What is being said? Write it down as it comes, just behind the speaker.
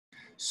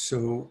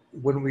So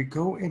when we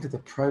go into the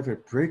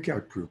private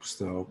breakout groups,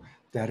 though,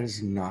 that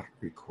is not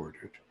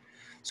recorded.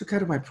 So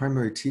kind of my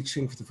primary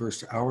teaching for the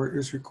first hour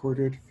is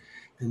recorded,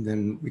 and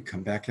then we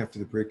come back after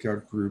the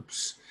breakout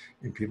groups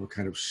and people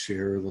kind of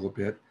share a little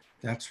bit.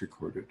 That's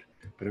recorded.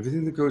 But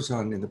everything that goes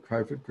on in the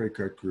private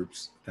breakout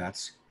groups,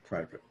 that's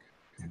private.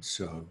 And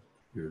so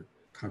your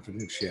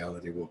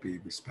confidentiality will be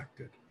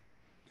respected.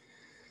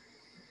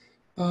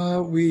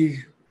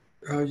 We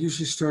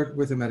usually start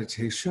with a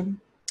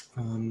meditation.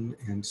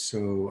 And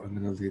so I'm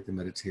going to lead the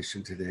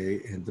meditation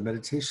today. And the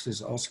meditation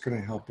is also going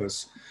to help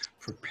us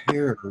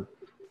prepare for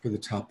the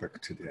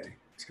topic today.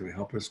 It's going to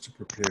help us to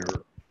prepare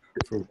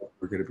for what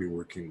we're going to be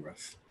working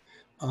with.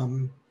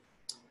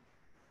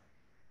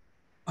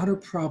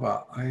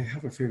 Anuprabha, I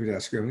have a favor to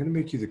ask you. I'm going to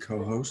make you the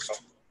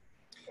co-host.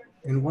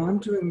 And while I'm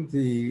doing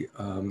the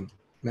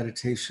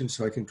meditation,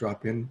 so I can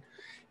drop in,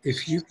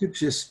 if you could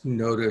just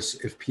notice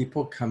if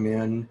people come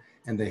in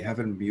and they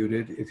haven't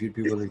muted, if you'd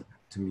be willing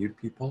to mute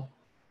people.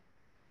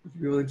 Would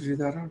you be willing to do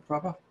that,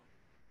 Anuprabha?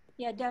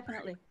 Yeah,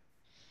 definitely.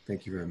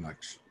 Thank you very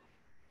much.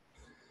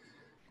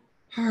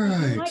 All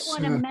right. You might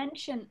want to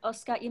mention,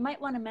 Scott, you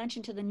might want to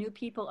mention to the new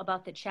people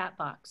about the chat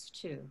box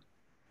too.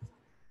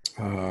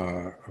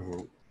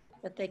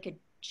 That they could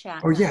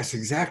chat. Oh, yes,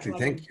 exactly.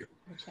 Thank you.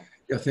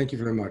 Yeah, thank you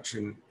very much.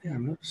 And yeah,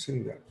 I'm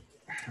noticing that.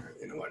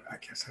 You know what? I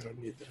guess I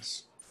don't need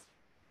this.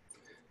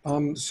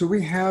 So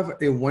we have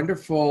a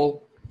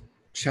wonderful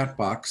chat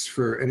box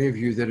for any of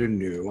you that are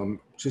new. I'm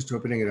just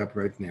opening it up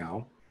right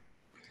now.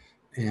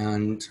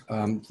 And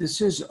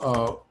this is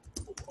a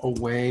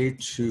way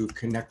to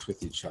connect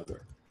with each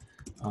other.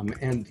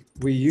 And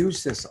we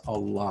use this a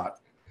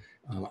lot.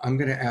 I'm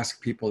going to ask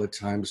people at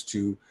times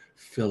to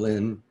fill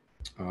in,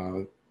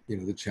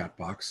 the chat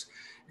box.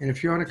 And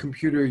if you're on a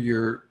computer,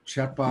 your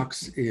chat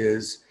box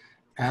is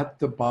at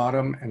the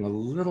bottom and a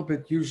little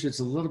bit, usually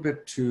it's a little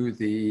bit to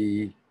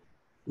the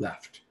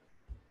left.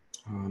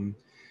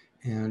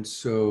 And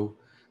so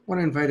I want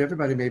to invite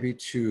everybody maybe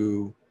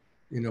to,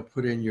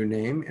 put in your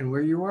name and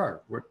where you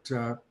are, what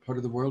part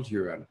of the world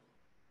you're in.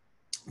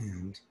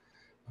 And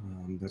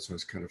that's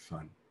always kind of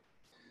fun.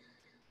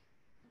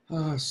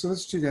 So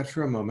let's do that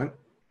for a moment.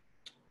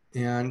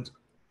 And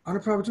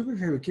Anuprabha, do me a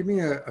favor, give me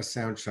a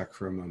sound check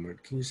for a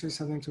moment. Can you say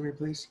something to me,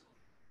 please?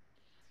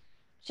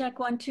 Check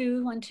 1,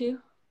 2, 1, 2.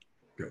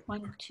 Good.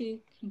 1, 2.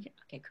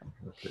 Okay, cool.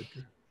 Okay,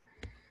 good.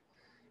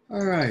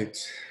 All right.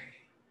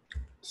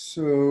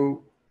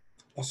 So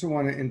also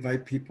want to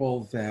invite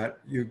people that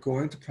you're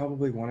going to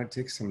probably want to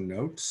take some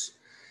notes.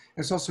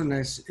 It's also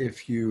nice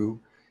if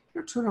you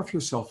turn off your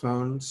cell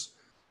phones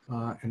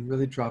and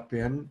really drop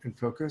in and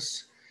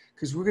focus,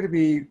 because we're going to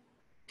be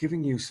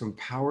giving you some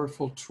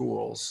powerful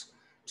tools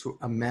to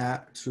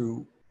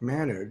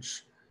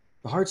manage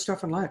the hard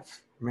stuff in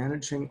life,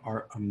 managing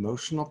our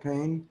emotional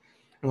pain.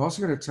 And we're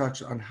also going to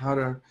touch on how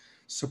to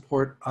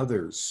support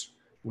others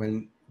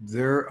when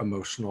their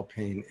emotional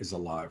pain is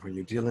alive, when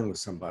you're dealing with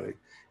somebody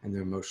and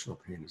their emotional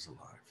pain is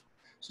alive.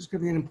 So it's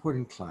going to be an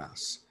important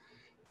class.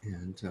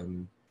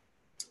 And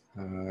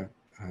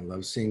I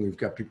love seeing we've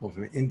got people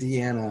from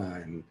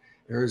Indiana and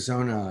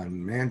Arizona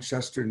and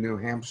Manchester, New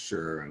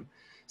Hampshire, and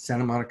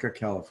Santa Monica,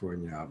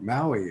 California,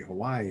 Maui,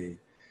 Hawaii.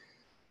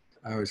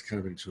 I always kind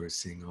of enjoy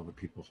seeing all the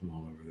people from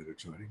all over that are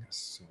joining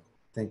us. So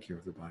thank you,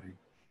 everybody.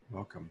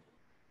 Welcome.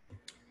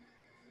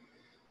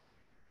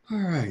 All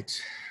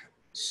right.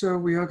 So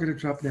we are going to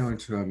drop now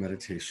into our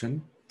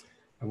meditation.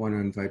 I want to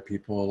invite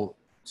people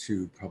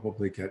to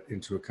probably get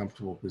into a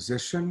comfortable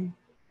position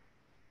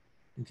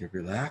and get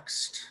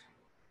relaxed.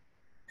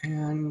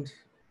 And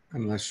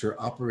unless you're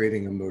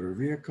operating a motor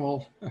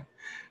vehicle,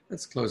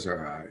 let's close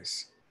our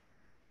eyes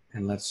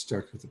and let's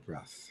start with the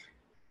breath.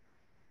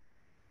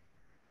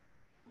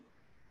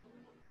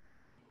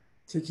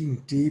 Taking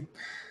deep,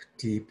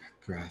 deep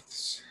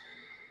breaths.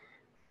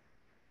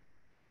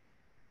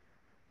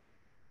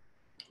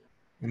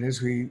 And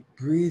as we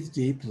breathe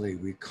deeply,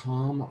 we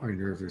calm our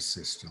nervous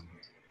system.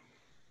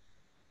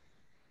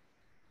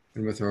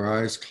 And with our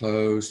eyes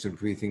closed and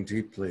breathing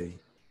deeply,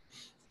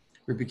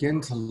 we begin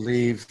to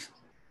leave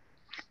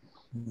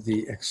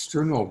the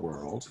external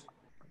world,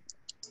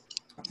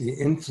 the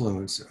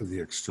influence of the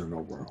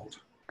external world.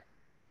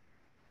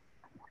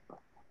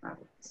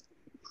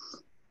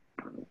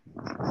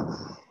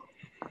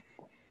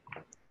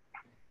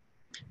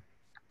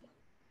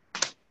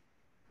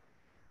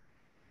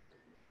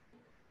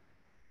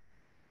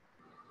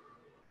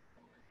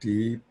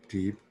 Deep,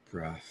 deep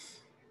breath.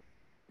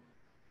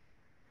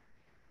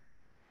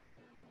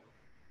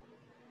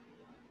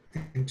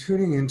 And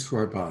tuning into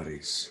our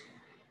bodies.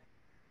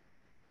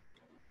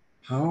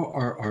 How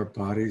are our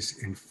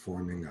bodies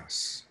informing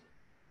us?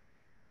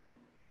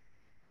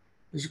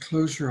 As you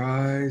close your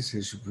eyes,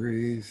 as you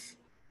breathe,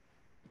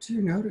 what do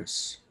you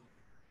notice?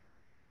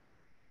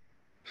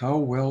 How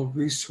well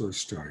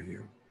resourced are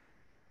you?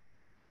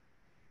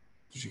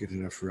 Did you get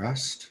enough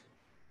rest?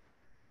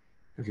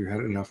 Have you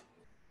had enough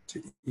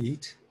to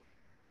eat?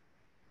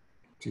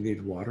 Do you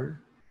need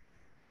water?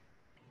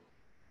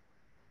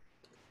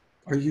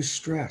 Are you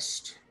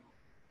stressed?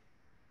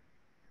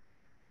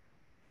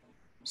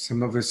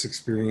 Some of us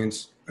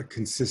experience a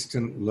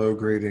consistent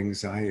low-grade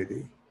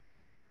anxiety.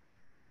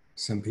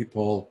 Some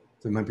people,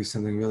 there might be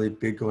something really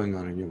big going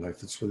on in your life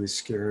that's really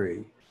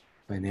scary.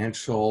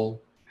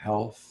 Financial,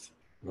 health,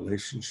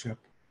 relationship.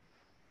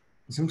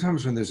 And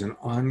sometimes when there's an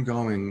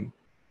ongoing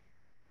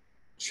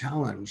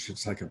challenge,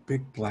 it's like a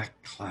big black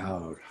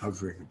cloud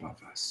hovering above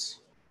us.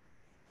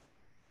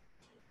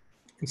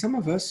 And some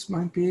of us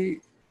might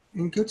be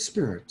in good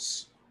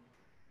spirits,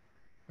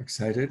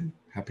 excited,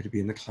 happy to be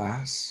in the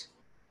class.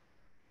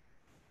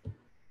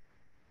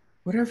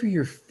 Whatever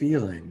you're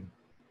feeling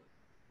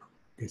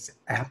is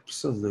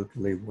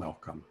absolutely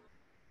welcome.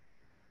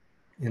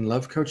 In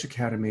Love Coach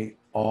Academy,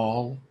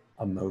 all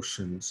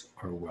emotions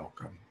are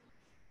welcome.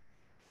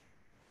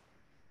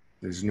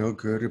 There's no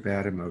good or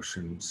bad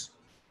emotions,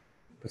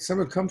 but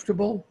some are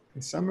comfortable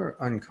and some are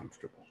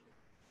uncomfortable.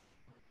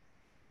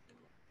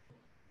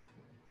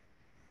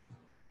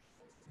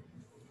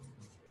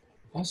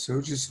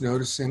 Also, just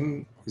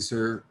noticing, is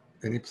there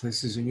any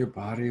places in your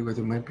body where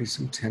there might be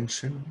some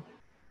tension?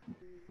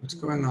 What's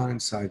going on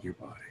inside your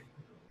body?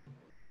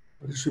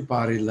 What is your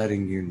body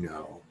letting you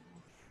know?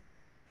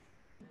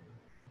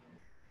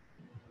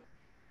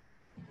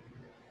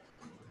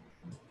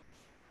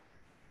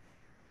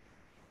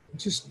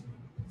 Just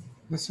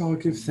let's all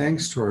give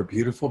thanks to our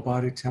beautiful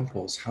body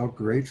temples. How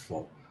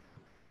grateful.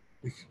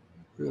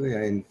 Really,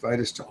 I invite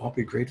us to all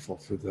be grateful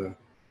for the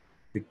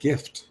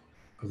gift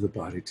of the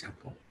body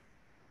temple,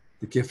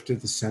 the gift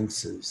of the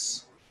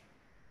senses,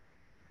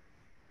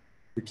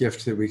 the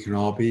gift that we can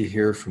all be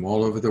here from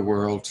all over the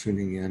world,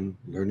 tuning in,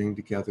 learning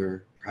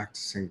together,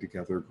 practicing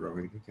together,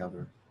 growing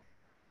together.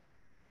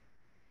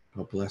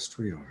 How blessed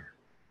we are.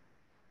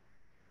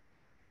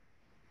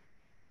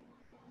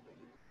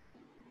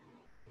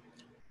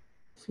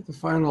 For the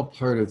final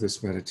part of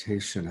this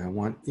meditation, I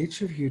want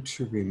each of you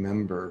to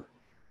remember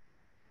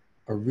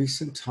a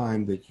recent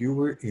time that you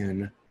were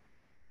in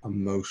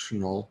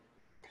emotional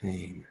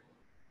pain,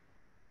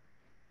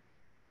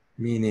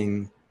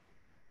 meaning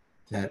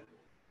that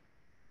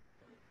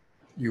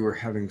you were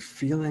having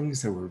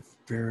feelings that were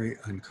very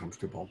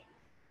uncomfortable.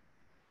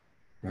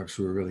 Perhaps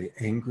you were really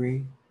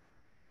angry,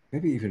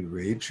 maybe even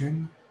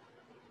raging,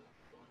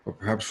 or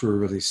perhaps you were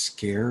really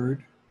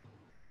scared,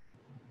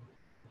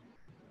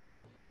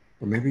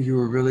 or maybe you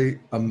were really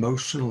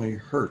emotionally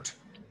hurt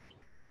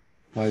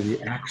by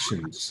the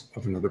actions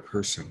of another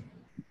person.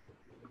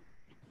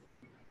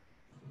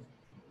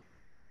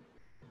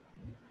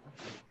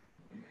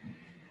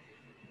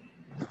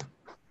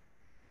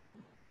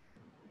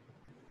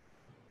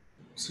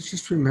 So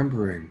just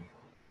remembering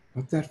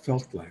what that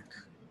felt like,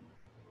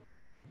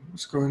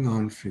 what's going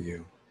on for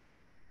you,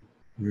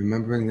 and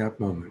remembering that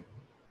moment.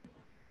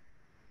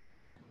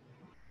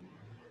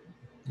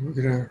 And we're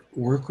going to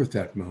work with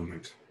that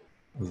moment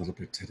a little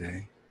bit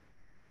today.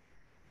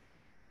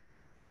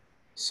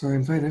 So I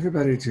invite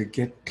everybody to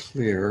get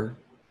clear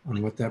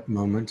on what that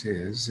moment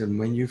is. And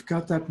when you've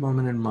got that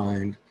moment in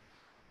mind,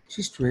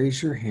 just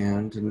raise your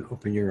hand and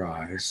open your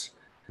eyes.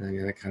 And I'm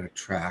going to kind of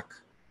track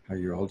how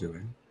you're all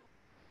doing.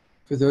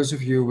 For those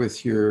of you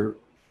with your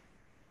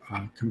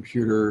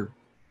computer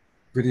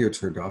video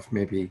turned off,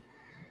 maybe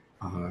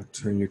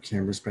turn your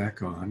cameras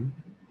back on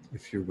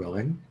if you're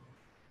willing.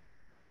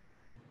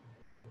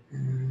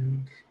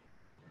 And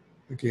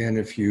again,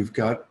 if you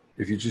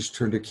just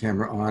turned a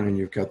camera on and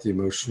you've got the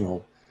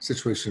emotional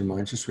situation in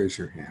mind, just raise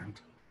your hand.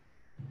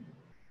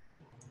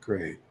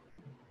 Great.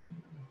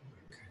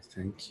 Okay,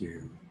 thank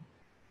you.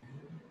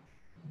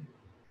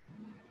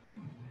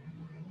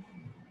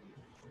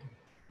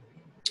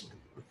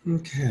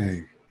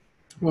 Okay,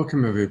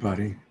 welcome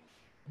everybody.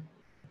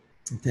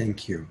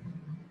 Thank you.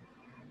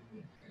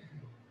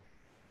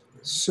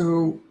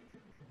 So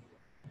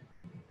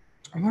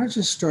I want to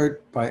just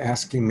start by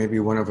asking maybe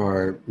one of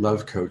our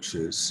love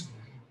coaches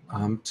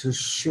to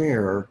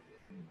share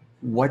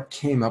what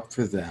came up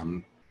for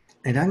them.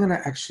 And I'm going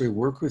to actually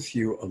work with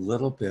you a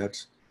little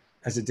bit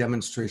as a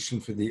demonstration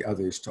for the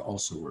others to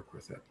also work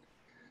with it.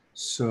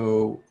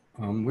 So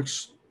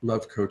which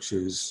love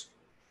coaches,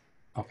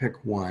 I'll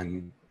pick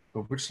one,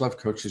 but which love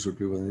coaches would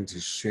be willing to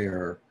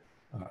share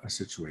a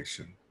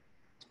situation?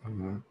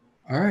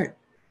 All right,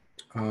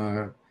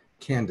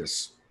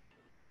 Candace.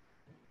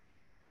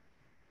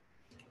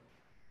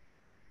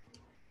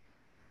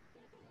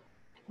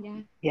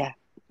 Yeah.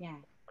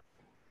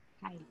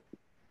 Hi.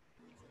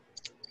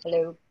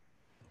 Hello.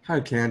 Hi,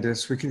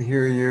 Candace. We can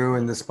hear you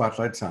and the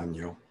spotlight's on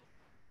you.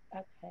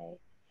 Okay.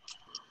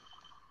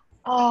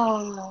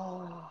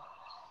 Oh,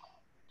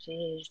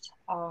 geez.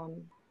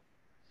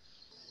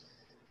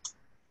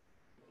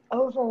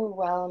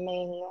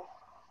 Overwhelming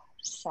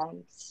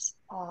sense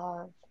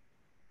of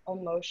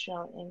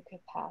emotional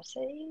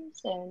incapacities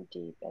and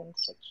deep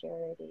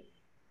insecurity,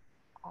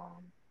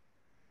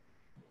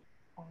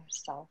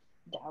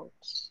 self-doubt,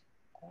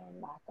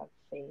 and lack of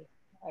faith,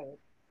 I would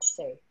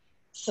say.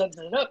 Sums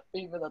it up,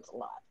 even though that's a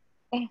lot.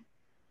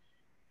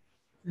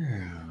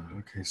 Yeah,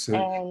 okay, so.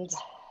 And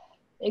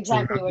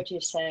exactly what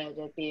you said,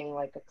 it being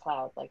like a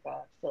cloud, like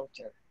a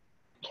filter.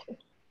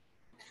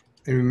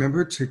 And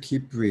remember to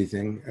keep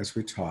breathing as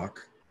we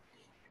talk.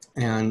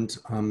 And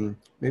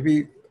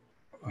maybe,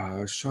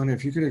 Shauna,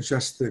 if you can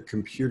adjust the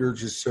computer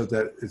just so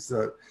that it's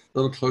a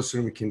little closer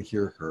and we can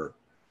hear her.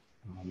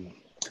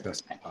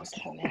 Best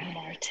possible.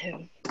 More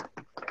too.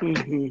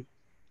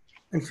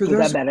 And for Is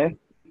those, that better?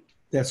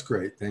 that's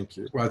great. Thank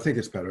you. Well, I think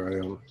it's better. I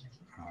don't.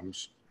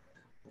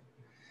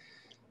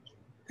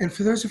 And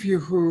for those of you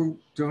who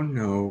don't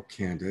know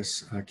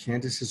Candace,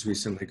 Candace has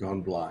recently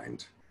gone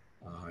blind.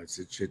 It's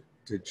a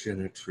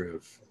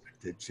degenerative.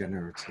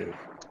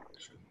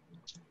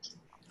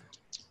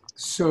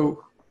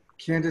 So,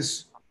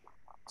 Candace,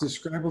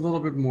 describe a little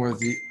bit more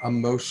the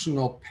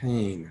emotional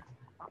pain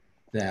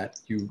that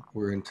you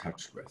were in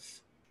touch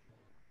with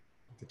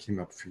that came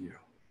up for you.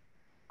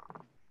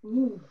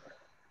 Ooh.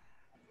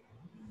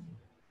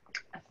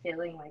 A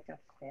feeling like a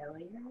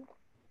failure.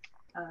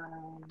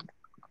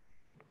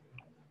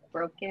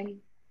 Broken.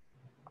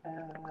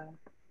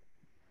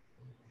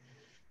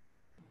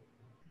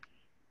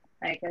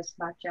 Like as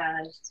much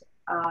as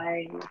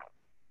I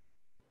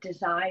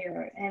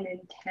desire and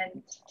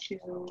intend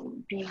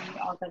to be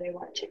all that I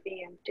want to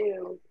be and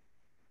do,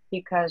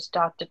 because ...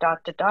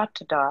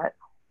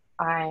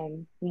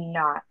 I'm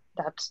not,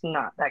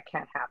 that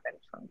can't happen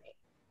for me.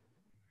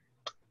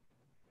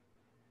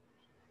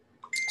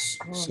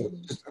 So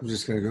I'm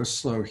just going to go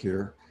slow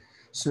here.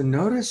 So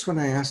notice when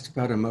I asked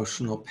about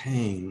emotional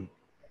pain,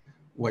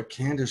 what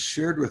Candace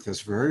shared with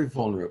us very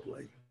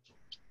vulnerably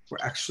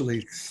were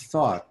actually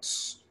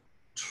thoughts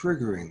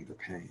triggering the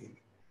pain.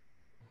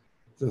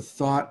 The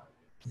thought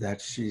that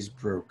she's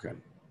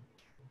broken,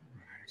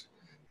 right?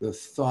 The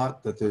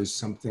thought that there's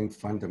something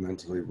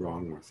fundamentally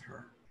wrong with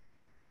her.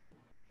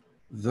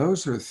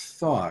 Those are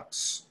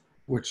thoughts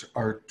which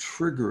are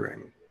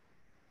triggering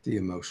the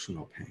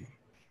emotional pain.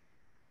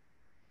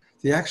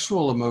 The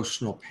actual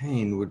emotional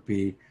pain would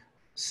be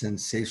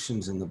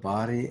sensations in the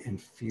body and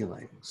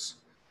feelings.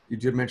 You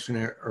did mention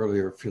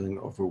earlier feeling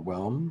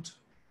overwhelmed.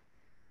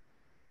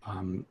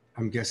 I'm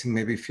guessing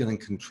maybe feeling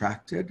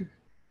contracted.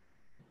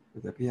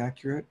 Would that be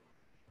accurate?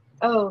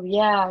 Oh,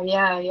 yeah.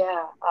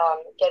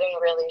 Getting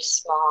really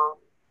small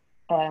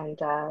and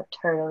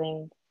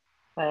turtling,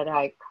 what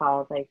I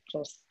call like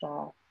just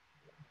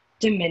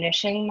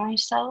diminishing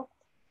myself.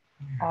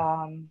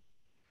 And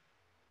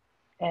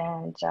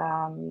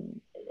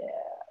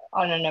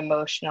on an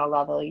emotional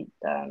level,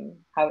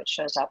 how it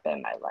shows up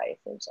in my life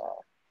is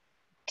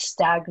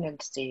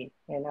stagnancy,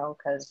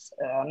 because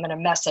I'm going to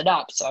mess it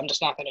up, so I'm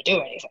just not going to do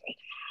anything.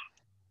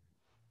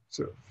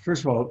 So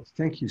first of all,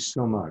 thank you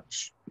so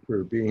much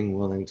for being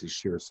willing to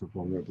share so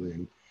vulnerably.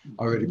 And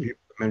already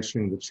people are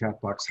mentioning in the chat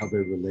box how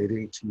they're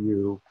relating to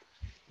you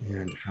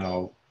and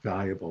how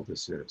valuable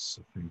this is.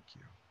 So thank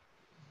you.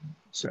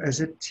 So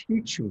as a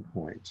teaching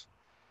point,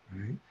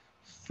 right,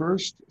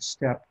 first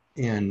step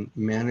in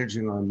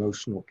managing our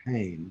emotional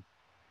pain,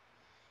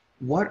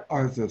 what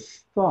are the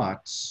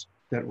thoughts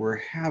that we're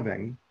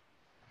having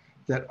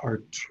that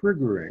are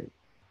triggering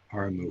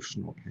our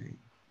emotional pain?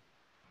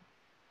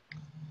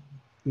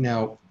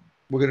 Now,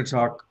 we're going to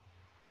talk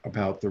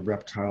about the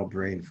reptile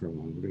brain for a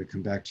moment. We're going to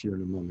come back to you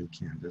in a moment,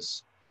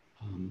 Candace.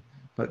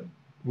 But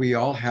we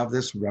all have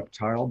this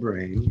reptile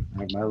brain.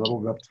 I have my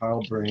little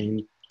reptile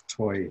brain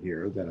toy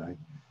here that I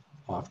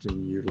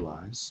often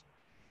utilize.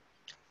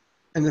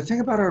 And the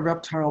thing about our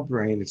reptile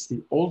brain, it's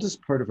the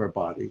oldest part of our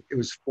body. It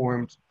was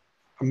formed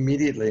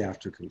immediately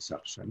after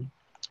conception.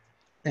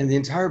 And the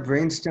entire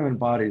brainstem and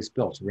body is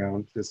built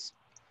around this.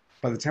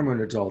 By the time we're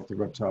an adult, the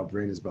reptile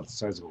brain is about the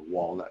size of a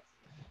walnut.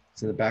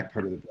 It's in the back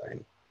part of the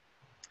brain.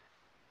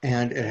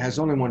 And it has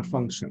only one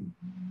function,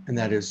 and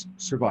that is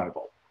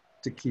survival,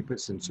 to keep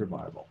us in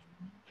survival.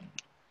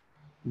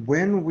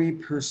 When we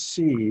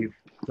perceive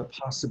the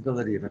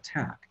possibility of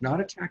attack, not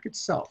attack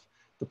itself,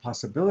 the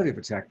possibility of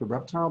attack, the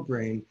reptile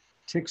brain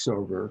takes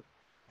over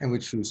and we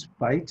choose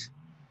fight,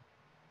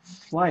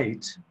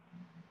 flight,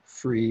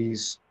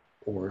 freeze,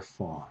 or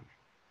fawn.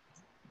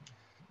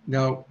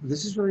 Now,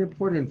 this is really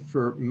important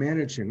for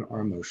managing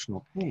our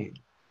emotional pain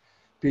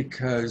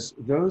because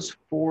those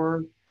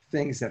four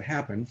things that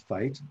happen,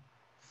 fight,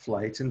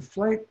 flight, and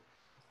flight,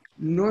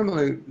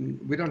 normally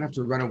we don't have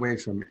to run away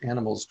from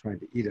animals trying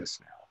to eat us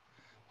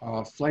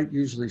now. Flight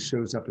usually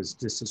shows up as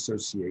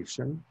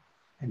disassociation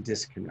and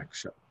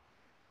disconnection.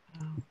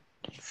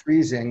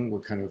 Freezing, we're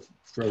kind of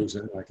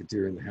frozen like a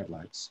deer in the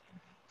headlights.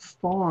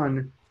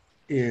 Fawn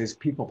is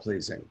people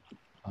pleasing,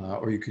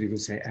 or you could even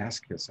say ass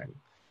kissing.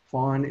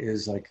 Fawn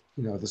is like,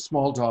 the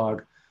small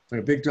dog, when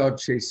a big dog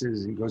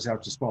chases and goes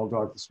after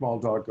the small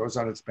dog goes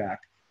on its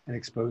back and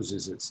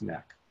exposes its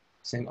neck,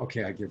 saying,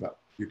 okay, I give up.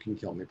 You can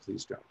kill me,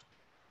 please don't.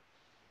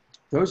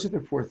 Those are the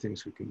four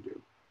things we can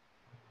do.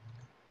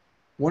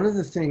 One of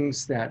the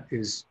things that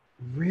is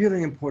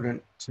really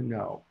important to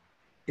know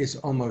is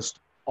almost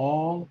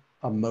all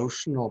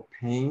emotional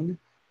pain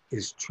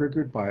is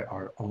triggered by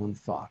our own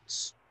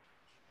thoughts.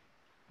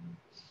 I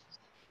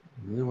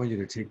really want you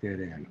to take that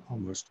in.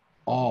 Almost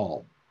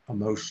all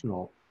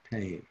emotional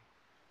pain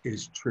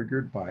is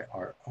triggered by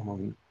our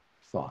own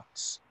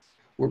thoughts.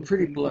 We're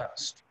pretty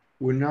blessed.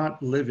 We're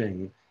not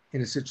living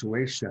in a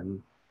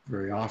situation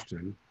very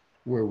often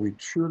where we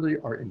truly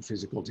are in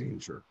physical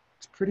danger.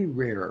 It's pretty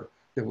rare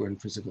that we're in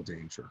physical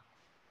danger.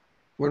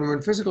 When we're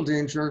in physical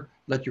danger,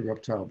 let your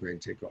reptile brain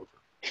take over.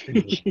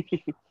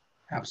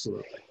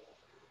 Absolutely.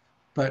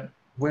 But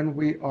when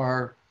we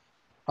are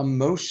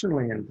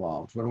emotionally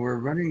involved, when we're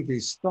running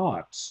these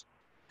thoughts,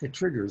 it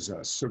triggers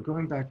us. So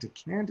going back to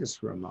Candace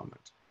for a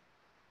moment,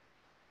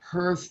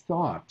 her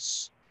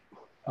thoughts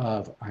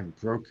of I'm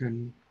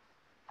broken,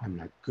 I'm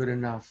not good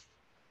enough,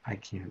 I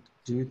can't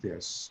do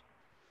this,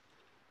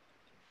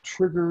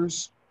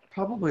 triggers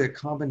probably a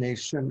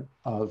combination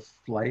of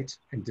flight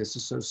and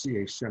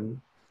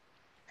disassociation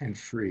and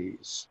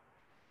freeze.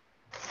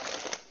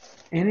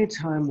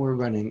 Anytime we're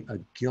running a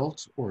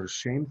guilt or a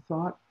shame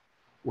thought,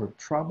 we're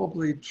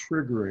probably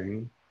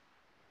triggering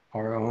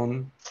our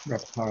own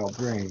reptile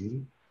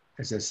brain.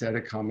 As I said,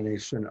 a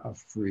combination of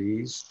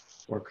freeze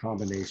or a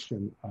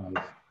combination of,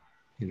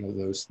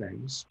 those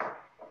things.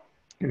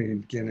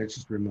 And again, it's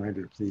just a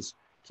reminder, please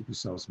keep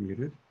yourselves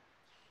muted.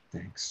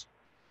 Thanks.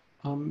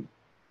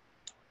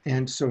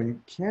 And so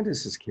in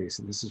Candace's case,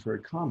 and this is very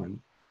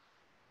common,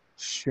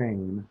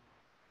 shame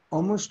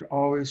almost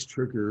always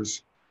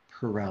triggers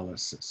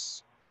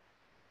paralysis.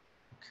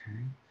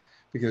 Okay?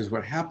 Because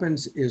what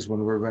happens is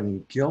when we're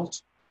running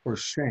guilt or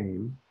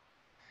shame,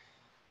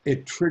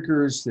 it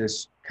triggers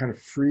this kind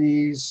of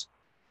freeze,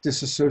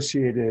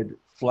 disassociated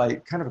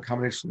flight, kind of a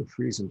combination of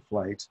freeze and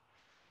flight.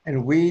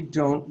 And we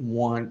don't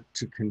want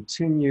to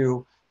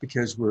continue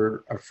because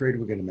we're afraid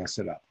we're going to mess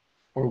it up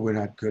or we're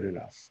not good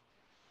enough,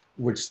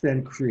 which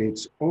then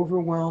creates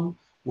overwhelm,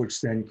 which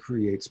then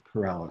creates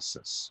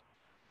paralysis.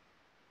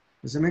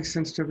 Does that make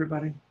sense to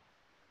everybody?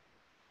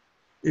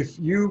 If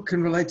you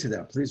can relate to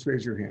that, please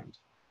raise your hand.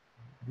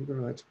 You can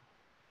relate to it.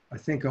 I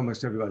think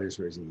almost everybody is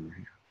raising their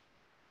hand.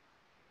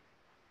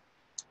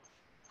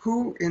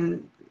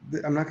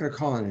 I'm not going to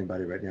call on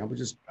anybody right now, but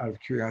just out of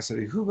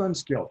curiosity, who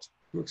runs guilt?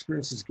 Who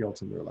experiences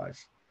guilt in their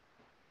life?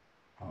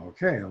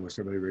 Okay, almost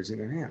everybody raising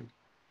their hand.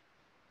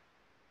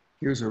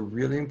 Here's a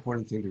really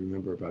important thing to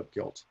remember about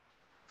guilt.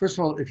 First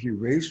of all, if you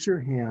raised your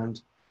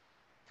hand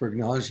for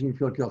acknowledging you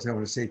feel guilty, I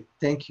want to say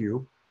thank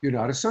you. You're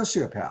not a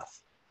sociopath.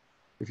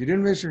 If you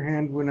didn't raise your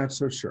hand, we're not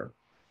so sure.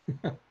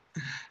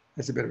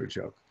 That's a bit of a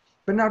joke.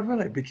 But not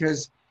really,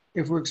 because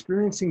if we're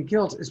experiencing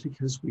guilt, it's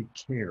because we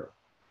care.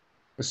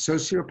 A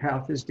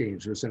sociopath is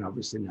dangerous, and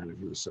obviously none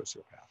of you are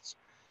sociopaths.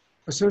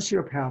 A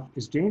sociopath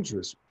is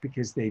dangerous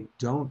because they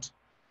don't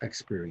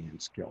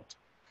experience guilt.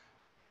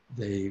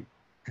 And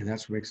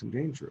that's what makes them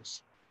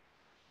dangerous.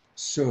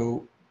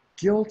 So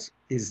guilt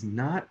is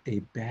not a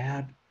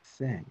bad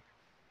thing,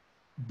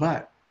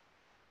 but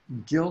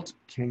guilt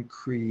can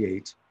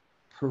create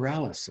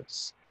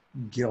paralysis.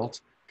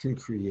 Guilt can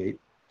create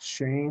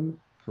shame,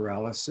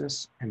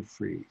 paralysis, and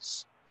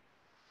freeze.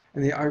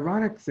 And the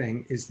ironic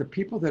thing is the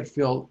people that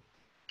feel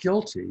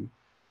guilty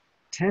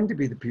tend to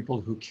be the people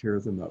who care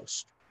the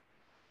most.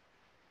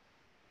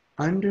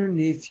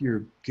 Underneath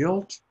your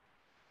guilt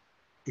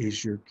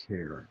is your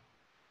care.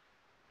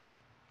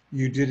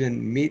 You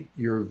didn't meet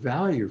your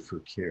value for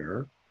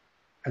care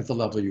at the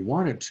level you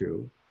wanted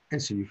to,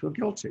 and so you feel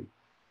guilty.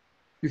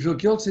 You feel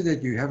guilty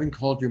that you haven't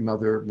called your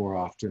mother more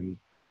often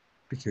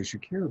because you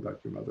care about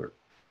your mother.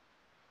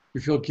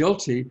 You feel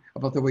guilty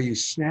about the way you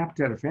snapped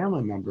at a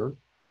family member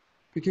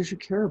because you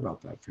care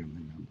about that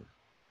family member.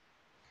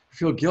 You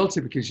feel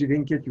guilty because you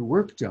didn't get your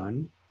work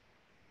done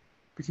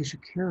because you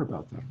care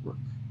about that work.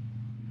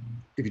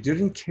 If you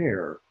didn't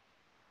care,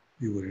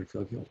 you wouldn't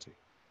feel guilty.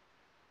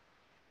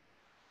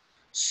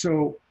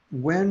 So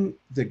when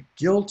the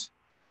guilt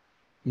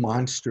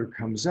monster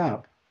comes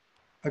up,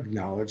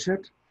 acknowledge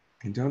it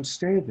and don't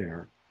stay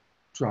there.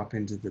 Drop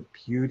into the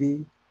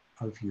beauty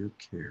of your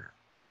care.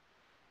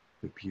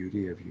 The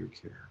beauty of your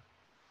care.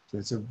 So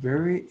it's a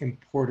very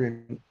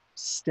important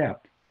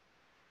step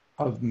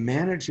of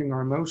managing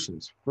our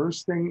emotions.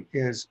 First thing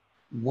is,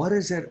 what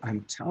is it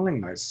I'm telling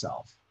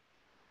myself?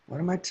 What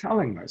am I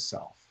telling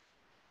myself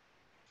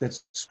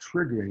that's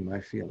triggering my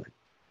feeling?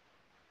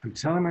 I'm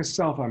telling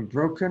myself I'm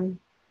broken,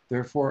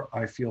 therefore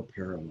I feel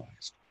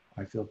paralyzed.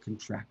 I feel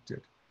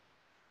contracted.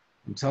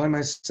 I'm telling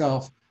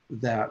myself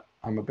that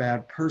I'm a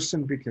bad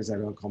person because I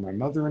don't call my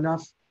mother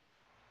enough.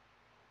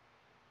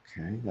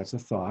 Okay, that's a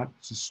thought,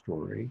 it's a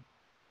story.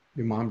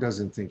 Your mom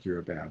doesn't think you're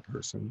a bad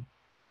person.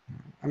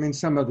 I mean,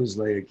 some mothers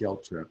lay a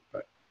guilt trip,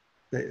 but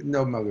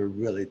no mother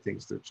really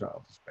thinks their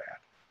child is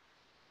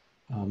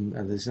bad.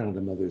 At least none of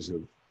the mothers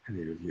of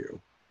any of you.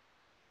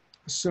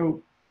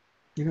 So,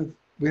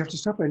 we have to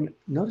stop by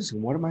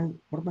noticing what are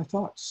my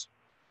thoughts?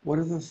 What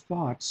are the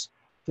thoughts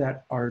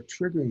that are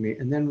triggering me?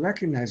 And then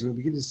recognize we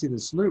begin to see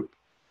this loop.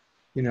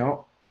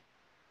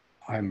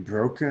 I'm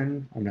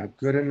broken, I'm not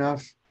good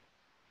enough,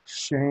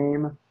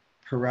 shame,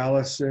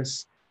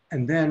 paralysis,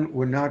 and then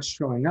we're not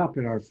showing up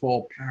in our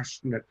full,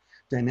 passionate,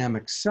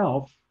 dynamic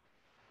self,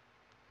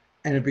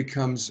 and it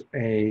becomes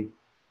a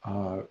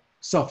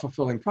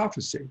self-fulfilling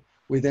prophecy.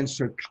 We then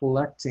start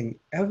collecting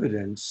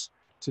evidence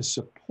to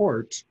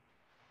support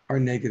our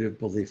negative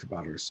belief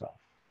about ourselves,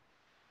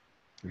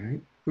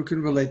 right? Who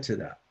can relate to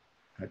that?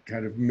 that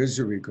kind of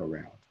misery go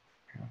round.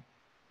 Yeah.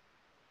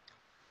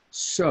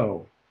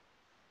 So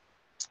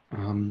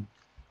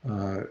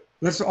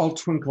let's all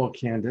twinkle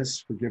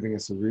Candace for giving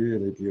us a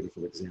really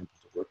beautiful example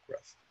to work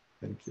with.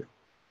 Thank you.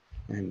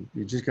 And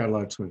you just got a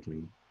lot of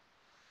twinkling.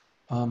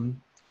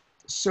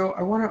 So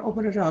I want to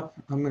open it up.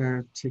 I'm going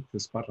to take the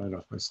spotlight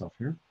off myself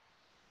here.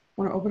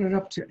 I want to open it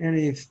up to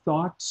any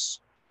thoughts,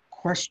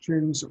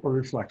 questions, or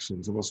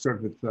reflections. And we'll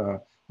start with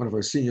one of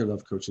our senior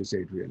love coaches,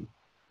 Adrian.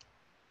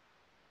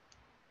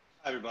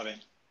 Hi, everybody.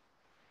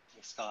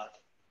 Hey, Scott.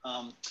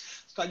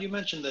 Scott, you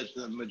mentioned that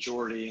the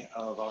majority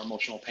of our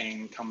emotional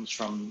pain comes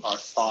from our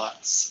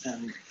thoughts.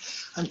 And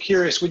I'm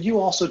curious, would you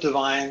also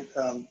define,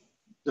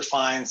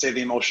 say,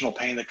 the emotional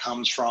pain that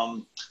comes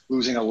from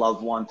losing a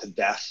loved one to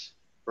death,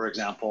 for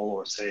example,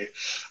 or say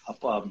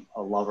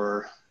a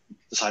lover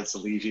decides to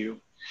leave you?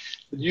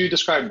 Would you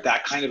describe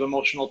that kind of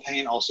emotional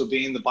pain also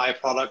being the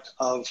byproduct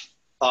of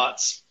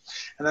thoughts?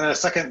 And then a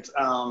second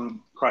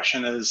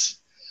question is,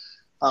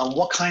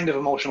 what kind of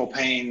emotional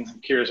pain, I'm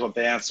curious what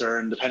the answer,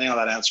 and depending on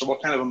that answer,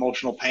 what kind of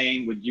emotional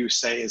pain would you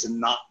say is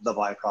not the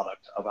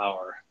byproduct of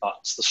our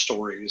thoughts, the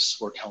stories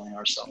we're telling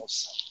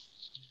ourselves?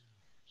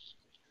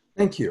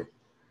 Thank you.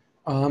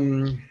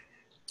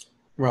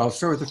 Well, I'll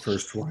start with the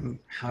first one,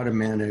 how to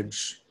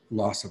manage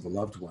loss of a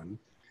loved one.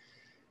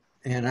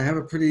 And I have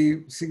a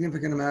pretty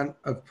significant amount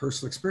of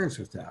personal experience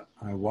with that.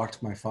 I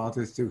walked my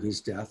father through his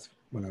death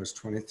when I was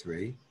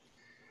 23.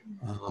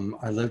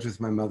 I lived with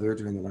my mother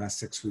during the last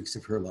 6 weeks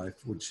of her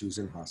life when she was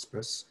in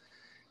hospice.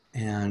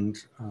 And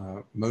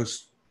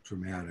most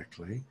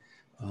dramatically,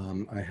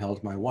 I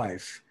held my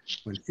wife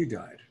when she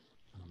died.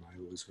 I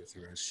was with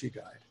her as she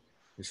died.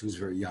 And she was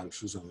very young.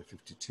 She was only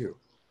 52.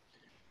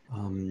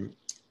 And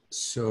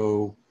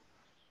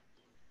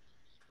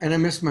I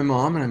miss my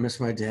mom, and I miss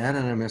my dad,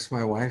 and I miss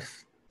my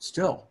wife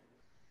still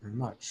very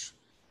much.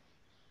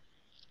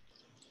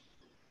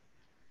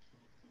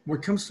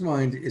 What comes to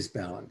mind is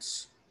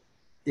balance.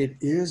 It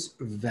is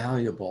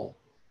valuable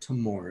to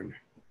mourn.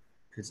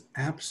 It's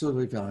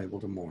absolutely valuable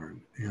to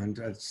mourn. And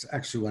that's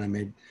actually when I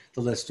made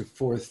the list of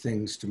 4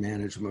 things to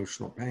manage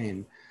emotional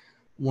pain.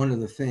 One of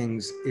the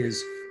things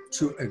is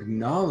to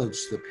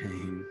acknowledge the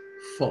pain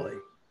fully.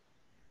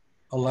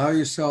 Allow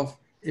yourself,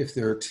 if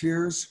there are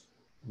tears,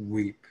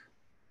 weep.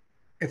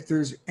 If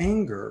there's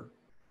anger,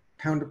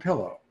 pound a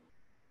pillow.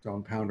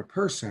 Don't pound a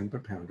person,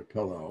 but pound a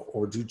pillow,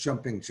 or do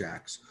jumping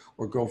jacks,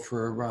 or go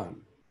for a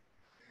run.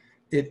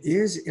 It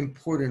is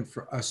important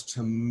for us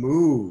to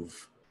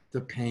move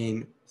the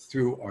pain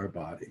through our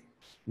body,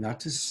 not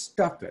to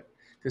stuff it.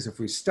 Because if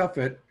we stuff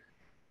it,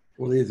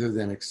 we'll either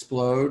then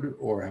explode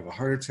or have a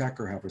heart attack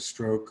or have a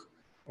stroke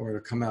or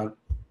it'll come out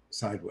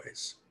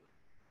sideways.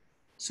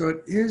 So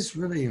it is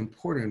really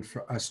important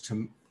for us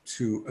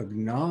to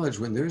acknowledge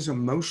when there's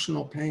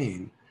emotional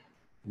pain,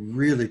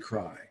 really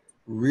cry,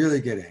 really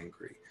get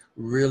angry,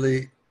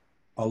 really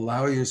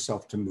allow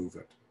yourself to move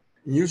it.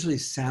 And usually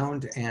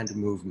sound and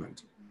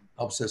movement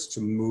helps us to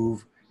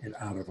move it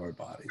out of our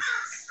body.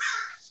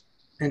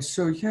 And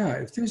so, yeah,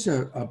 if there's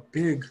a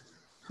big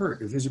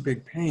hurt, if there's a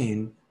big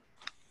pain,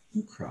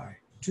 do cry,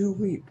 do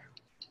weep.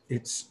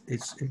 It's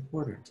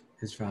important,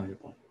 it's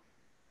valuable.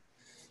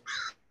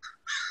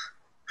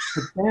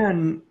 But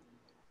then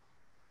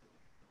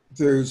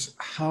there's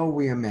how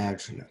we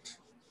imagine it,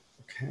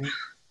 okay?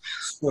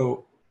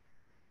 So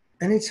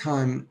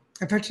anytime,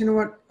 in fact, you know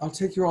what? I'll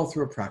take you all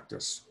through a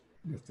practice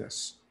with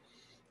this.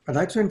 I'd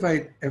like to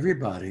invite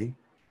everybody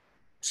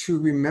to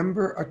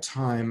remember a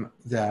time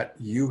that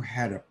you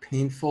had a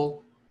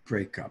painful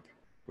breakup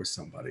with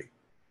somebody,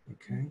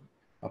 okay?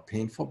 A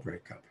painful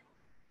breakup.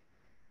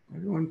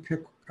 Everyone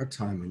pick a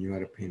time when you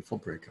had a painful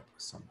breakup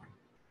with someone.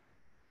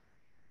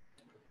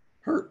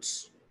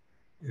 Hurts.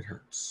 It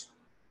hurts.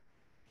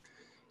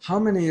 How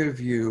many of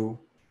you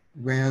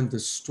ran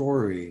the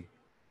story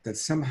that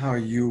somehow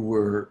you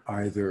were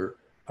either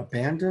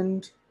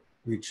abandoned,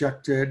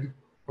 rejected,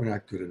 or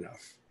not good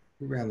enough?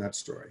 Who ran that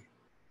story?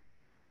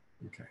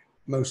 Okay,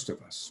 most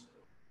of us.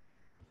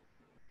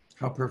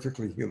 How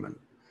perfectly human.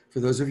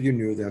 For those of you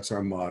new, that's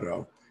our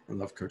motto in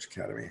Love Coach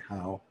Academy,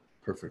 how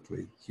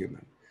perfectly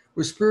human.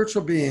 We're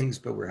spiritual beings,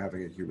 but we're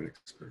having a human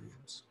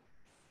experience.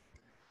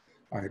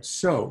 All right,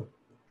 so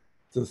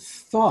the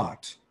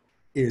thought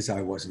is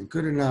I wasn't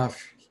good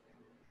enough,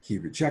 he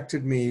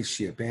rejected me,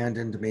 she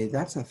abandoned me.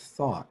 That's a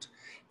thought.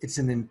 It's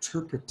an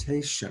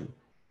interpretation.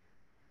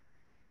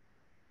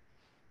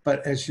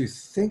 But as you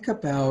think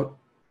about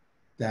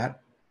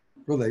that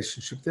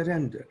relationship that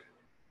ended,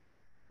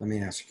 let me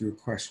ask you a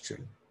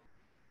question.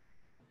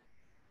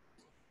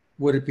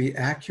 Would it be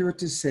accurate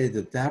to say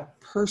that that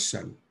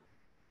person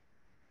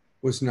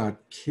was not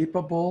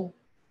capable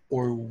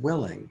or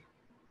willing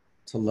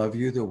to love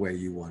you the way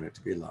you wanted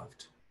to be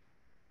loved?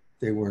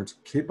 They weren't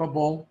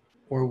capable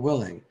or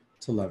willing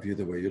to love you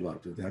the way you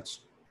loved her. That's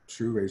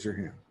true, raise your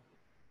hand.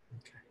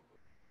 Okay.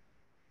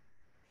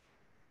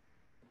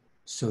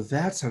 So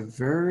that's a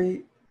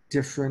very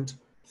different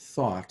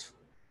thought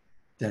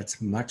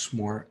that's much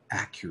more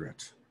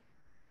accurate.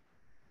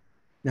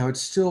 Now,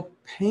 it's still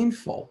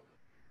painful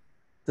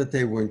that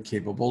they weren't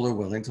capable or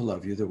willing to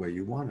love you the way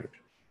you wanted.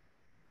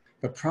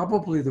 But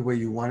probably the way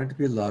you wanted to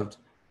be loved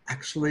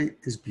actually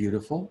is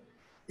beautiful.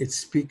 It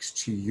speaks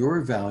to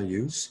your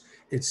values.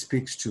 It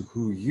speaks to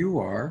who you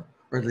are,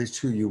 or at least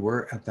who you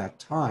were at that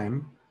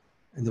time,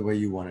 and the way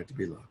you wanted to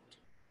be loved.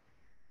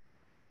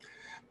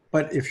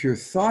 But if your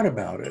thought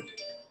about it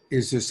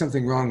is there's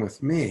something wrong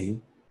with me,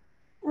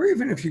 or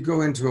even if you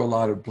go into a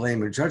lot of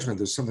blame and judgment,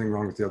 there's something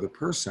wrong with the other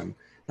person,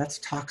 that's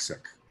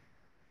toxic.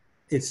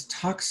 It's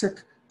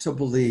toxic to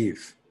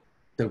believe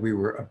that we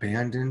were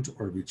abandoned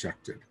or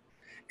rejected.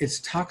 It's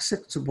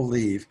toxic to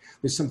believe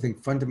there's something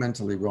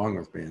fundamentally wrong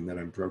with me and that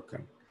I'm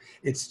broken.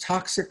 It's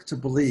toxic to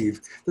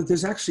believe that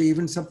there's actually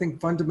even something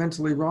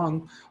fundamentally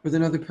wrong with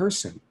another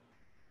person.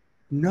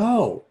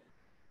 No,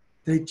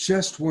 they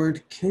just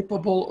weren't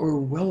capable or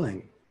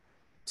willing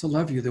to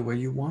love you the way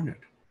you wanted.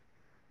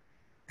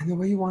 And the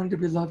way you wanted to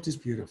be loved is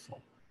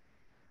beautiful.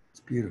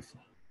 It's beautiful.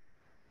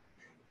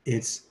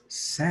 It's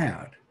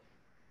sad.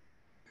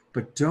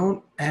 But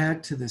don't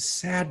add to the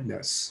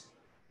sadness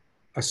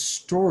a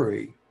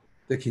story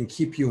that can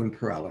keep you in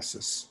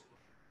paralysis.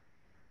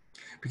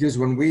 Because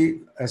when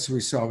we, as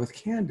we saw with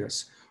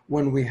Candace,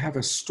 when we have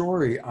a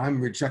story,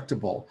 I'm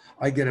rejectable,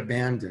 I get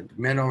abandoned,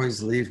 men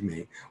always leave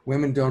me,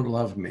 women don't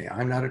love me,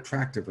 I'm not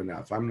attractive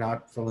enough, I'm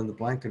not fill in the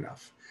blank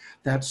enough.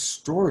 That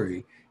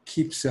story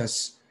keeps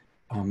us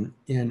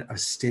in a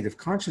state of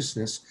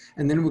consciousness,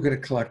 and then we're going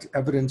to collect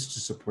evidence to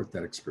support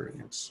that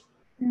experience.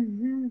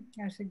 Mm-hmm.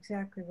 That's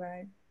exactly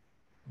right.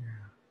 Yeah.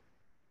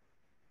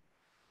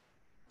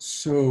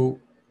 So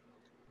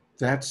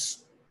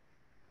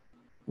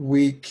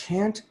we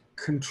can't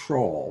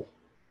control,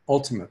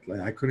 ultimately,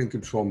 I couldn't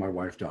control my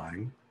wife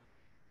dying.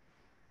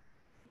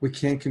 We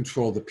can't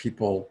control the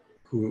people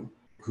who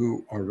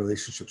our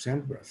relationships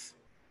end with.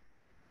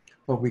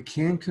 But we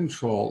can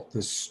control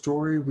the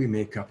story we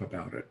make up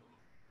about it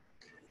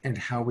and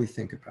how we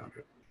think about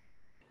it.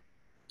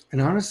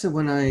 And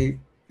honestly,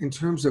 in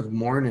terms of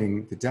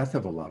mourning the death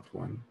of a loved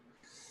one,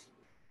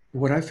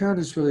 what I found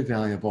is really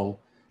valuable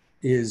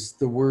is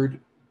the word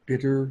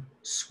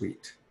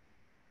bittersweet.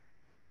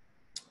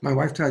 My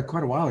wife died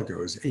quite a while ago. It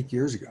was 8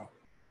 years ago.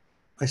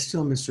 I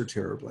still miss her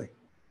terribly.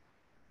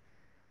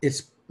 It's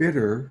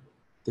bitter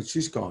that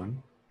she's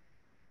gone.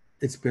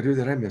 It's bitter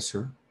that I miss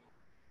her.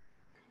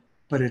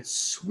 But it's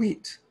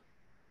sweet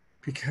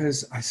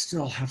because I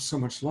still have so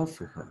much love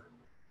for her.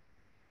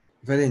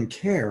 If I didn't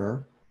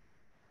care,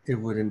 there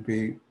wouldn't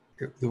be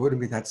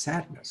that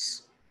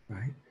sadness,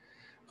 right?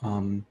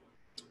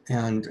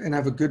 And I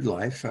have a good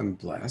life. I'm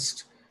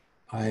blessed.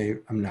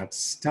 I'm not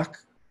stuck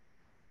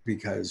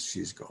because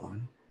she's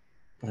gone,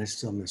 but I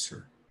still miss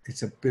her.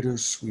 It's a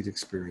bittersweet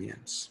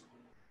experience.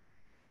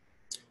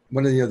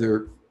 One of the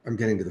other, I'm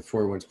getting to the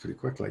 4 ones pretty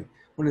quickly.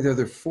 One of the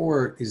other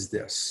 4 is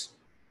this: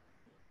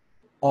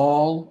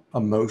 all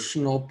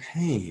emotional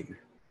pain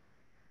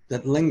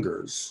that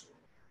lingers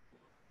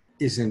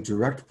is in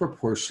direct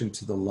proportion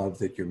to the love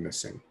that you're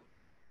missing.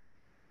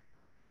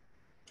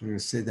 I'm going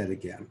to say that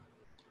again.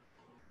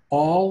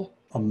 All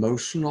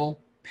emotional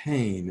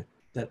pain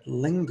that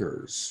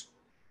lingers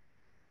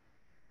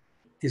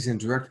is in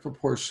direct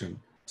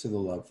proportion to the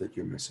love that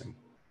you're missing.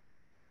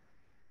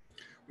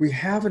 We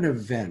have an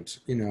event,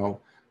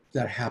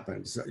 that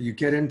happens. You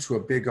get into a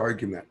big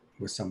argument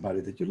with somebody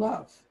that you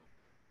love.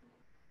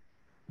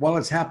 While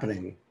it's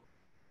happening,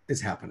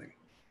 it's happening.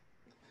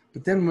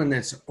 But then when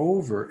it's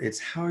over, it's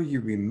how you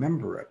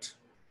remember it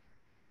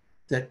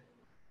that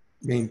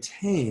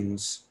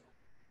maintains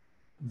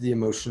the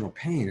emotional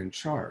pain and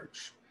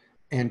charge.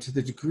 And to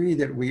the degree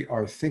that we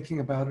are thinking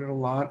about it a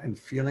lot and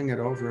feeling it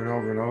over and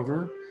over and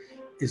over,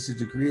 is the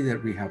degree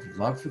that we have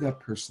love for that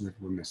person that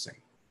we're missing.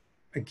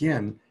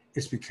 Again,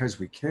 it's because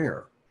we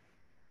care.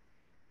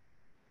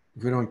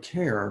 If we don't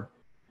care,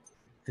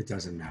 it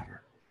doesn't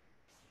matter.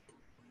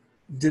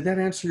 Did that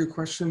answer your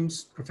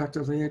questions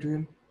effectively,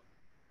 Adrian?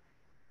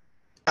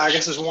 I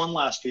guess there's one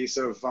last piece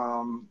of,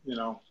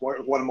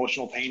 what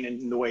emotional pain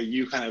in the way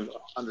you kind of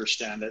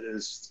understand it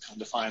is kind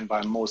of defined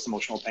by most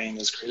emotional pain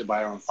is created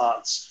by our own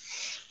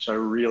thoughts. So I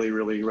really,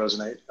 really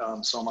resonate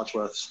so much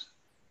with.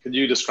 Could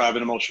you describe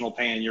an emotional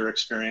pain in your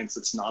experience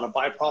that's not a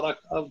byproduct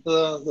of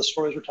the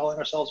stories we're telling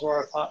ourselves or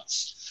our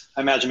thoughts?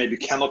 I imagine maybe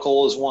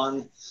chemical is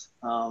one.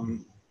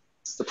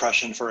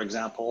 Depression, for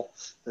example,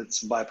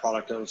 that's a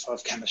byproduct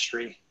of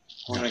chemistry.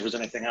 I wonder if there's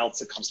anything else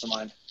that comes to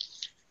mind.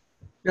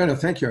 Yeah, no,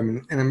 thank you.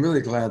 And I'm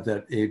really glad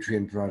that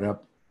Adrian brought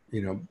up,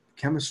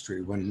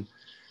 chemistry.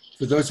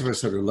 For those of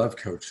us that are love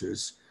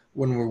coaches,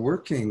 when we're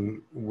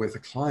working with a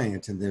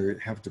client and they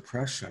have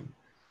depression,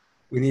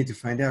 we need to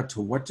find out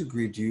to what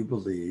degree do you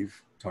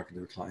believe, talking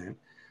to the client,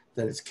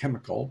 that it's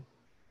chemical,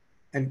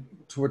 and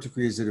to what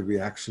degree is it a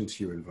reaction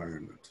to your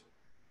environment?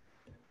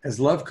 As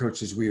love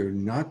coaches, we are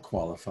not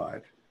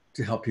qualified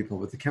to help people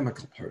with the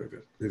chemical part of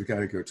it. They've got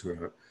to go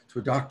to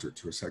a doctor,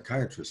 to a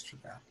psychiatrist for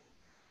that.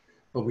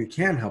 But we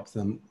can help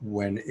them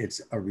when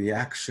it's a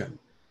reaction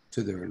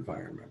to their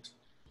environment.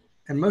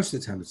 And most of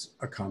the time it's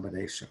a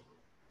combination,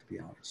 to be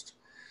honest.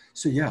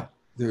 So yeah,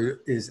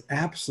 there is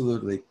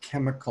absolutely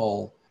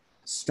chemical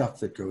stuff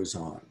that goes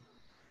on.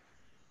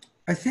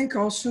 I think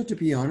also, to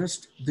be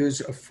honest,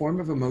 there's a form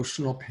of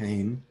emotional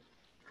pain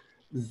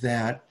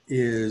that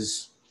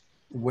is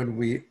when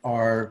we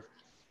are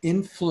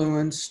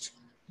influenced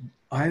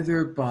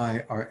either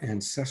by our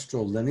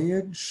ancestral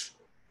lineage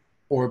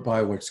or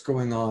by what's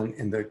going on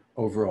in the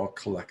overall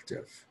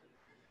collective.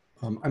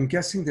 I'm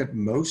guessing that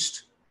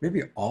most,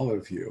 maybe all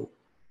of you,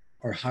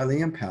 are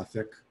highly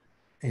empathic,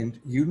 and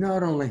you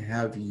not only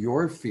have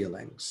your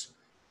feelings,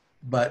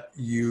 but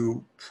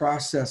you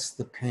process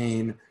the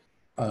pain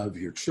of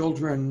your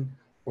children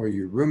or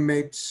your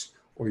roommates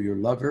or your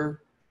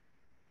lover.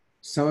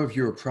 Some of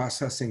you are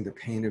processing the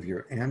pain of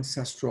your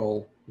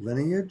ancestral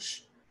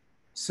lineage.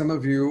 Some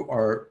of you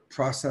are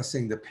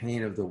processing the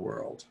pain of the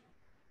world.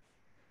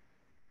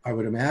 I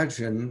would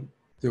imagine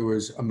there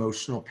was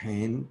emotional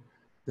pain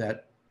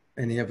that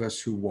any of us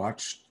who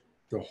watched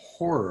the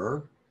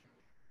horror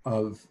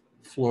of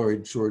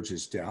Floyd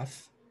George's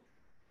death,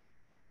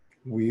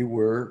 we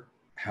were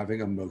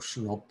having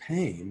emotional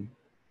pain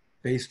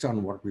based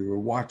on what we were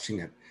watching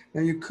it.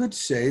 Now, you could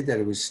say that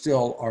it was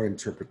still our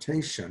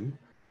interpretation,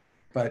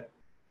 but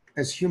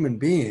as human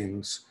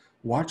beings,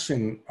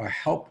 watching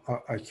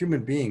a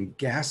human being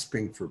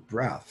gasping for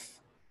breath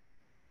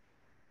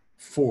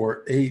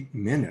for 8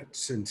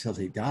 minutes until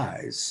he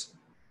dies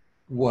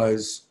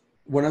was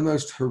one of the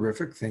most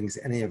horrific things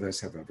any of us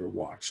have ever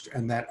watched.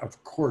 And that,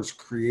 of course,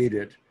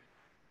 created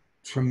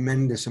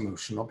tremendous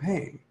emotional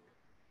pain.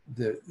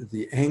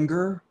 The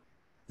anger,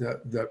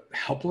 the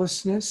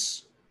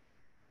helplessness,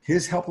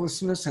 his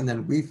helplessness, and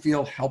then we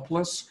feel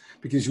helpless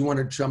because you want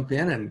to jump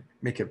in and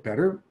make it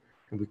better,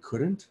 and we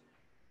couldn't.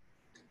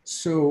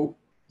 So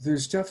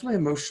there's definitely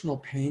emotional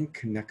pain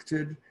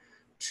connected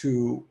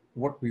to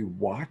what we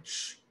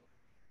watch.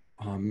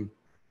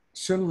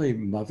 Certainly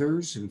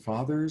mothers and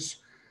fathers,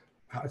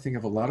 I think,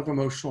 have a lot of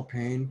emotional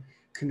pain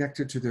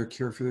connected to their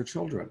care for their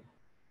children,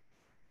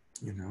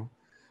 you know.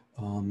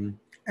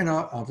 And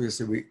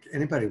obviously,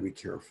 anybody we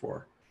care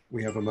for,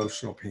 we have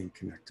emotional pain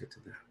connected to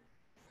that.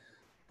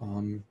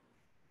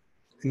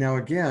 Now,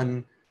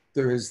 again,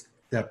 there is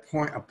that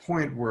point, a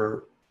point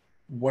where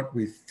what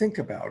we think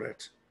about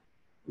it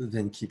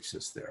then keeps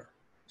us there.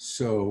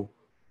 So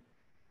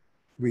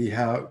we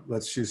have,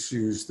 let's just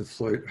use the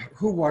Floyd,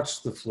 who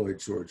watched the Floyd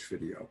George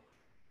video?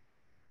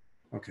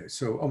 Okay,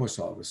 so almost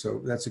all of us.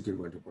 So that's a good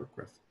one to work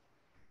with.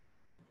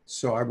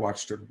 So I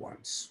watched it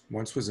once.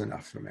 Once was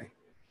enough for me.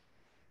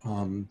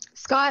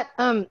 Scott,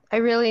 I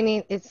really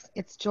need,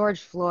 it's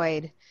George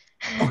Floyd.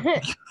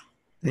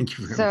 Thank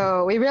you very much.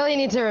 So we really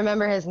need to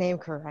remember his name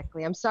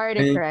correctly. I'm sorry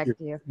to correct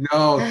you.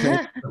 No,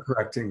 thank you for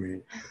correcting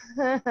me.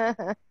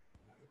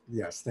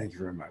 Yes, thank you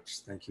very much.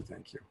 Thank you,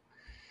 thank you.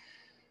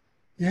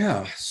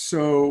 Yeah,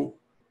 so,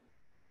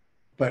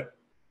 but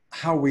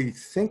how we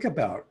think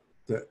about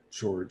the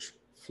George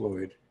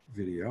Floyd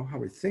video, how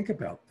we think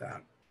about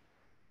that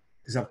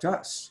is up to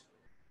us.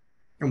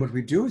 And what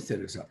we do with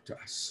it is up to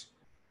us.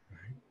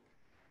 Right?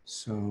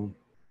 So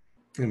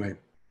anyway.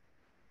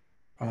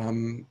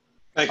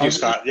 Thank you,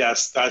 Scott.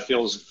 Yes, that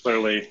feels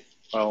clearly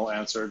well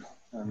answered.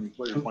 And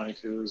what you're pointing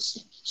to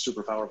is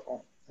super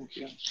powerful. Thank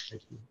you.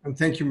 Thank you. And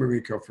thank you,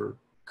 Mariko, for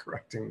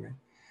correcting me.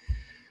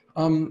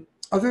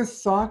 Other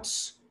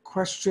thoughts,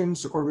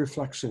 questions, or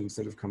reflections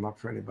that have come up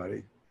for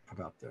anybody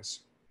about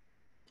this?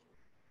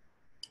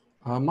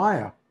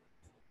 Maya.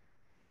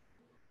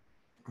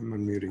 I'm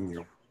unmuting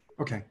you.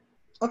 Okay.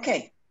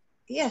 Okay.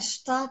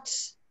 Yes,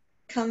 thoughts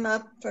come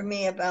up for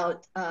me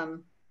about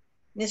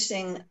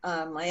missing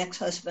my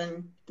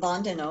ex-husband,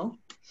 Bondino.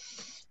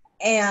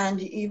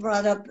 And you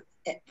brought up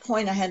a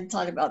point I hadn't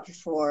thought about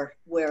before,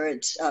 where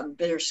it's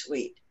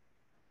bittersweet.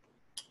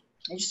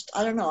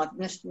 I don't know, I've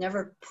just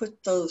never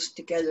put those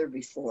together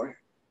before.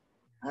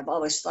 I've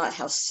always thought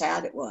how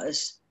sad it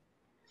was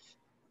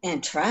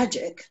and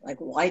tragic, like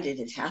why did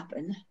it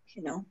happen,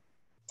 you know?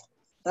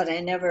 But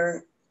I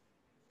never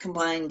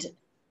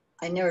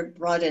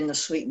brought in the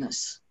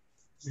sweetness.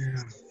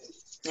 Yeah.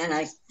 And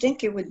I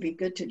think it would be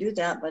good to do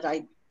that, but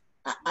I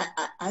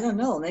don't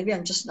know, maybe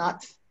I'm just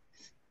not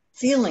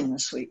feeling the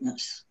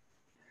sweetness.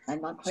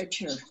 I'm not quite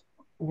sure.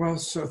 Well,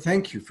 so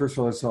thank you. First of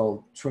all, let's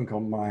all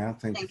twinkle Maya.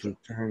 Thank you for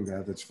sharing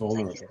that. That's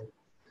vulnerable.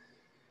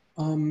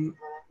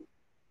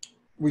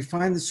 We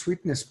find the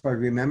sweetness by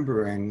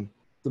remembering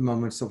the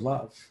moments of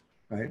love,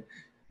 right?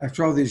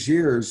 After all these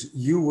years,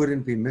 you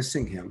wouldn't be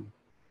missing him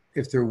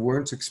if there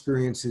weren't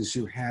experiences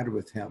you had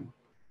with him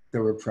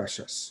that were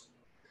precious,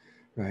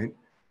 right?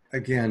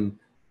 Again,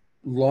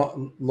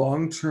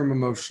 long-term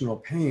emotional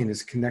pain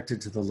is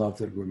connected to the love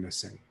that we're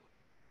missing,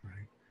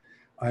 right?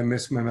 I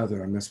miss my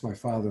mother, I miss my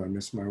father, I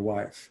miss my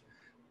wife,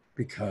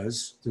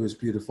 because there was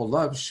beautiful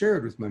love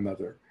shared with my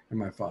mother and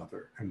my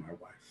father and my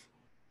wife.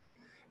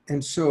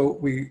 And so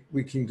we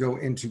can go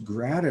into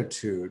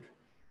gratitude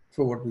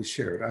for what we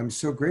shared. I'm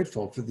so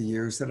grateful for the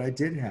years that I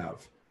did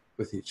have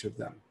with each of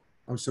them.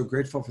 I'm so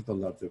grateful for the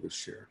love that was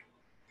shared.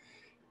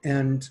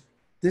 And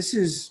this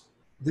is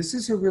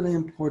a really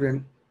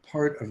important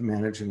part of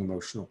managing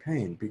emotional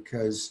pain,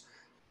 because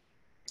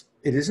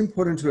it is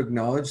important to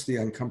acknowledge the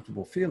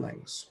uncomfortable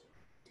feelings,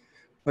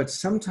 But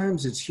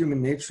sometimes it's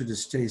human nature to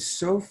stay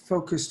so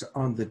focused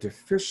on the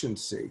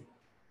deficiency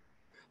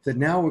that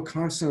now we're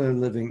constantly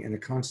living in a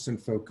constant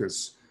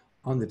focus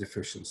on the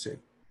deficiency.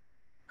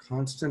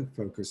 Constant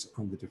focus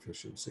on the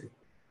deficiency.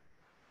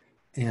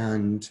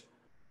 And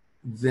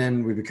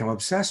then we become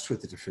obsessed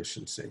with the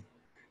deficiency.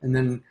 And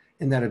then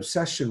in that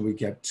obsession, we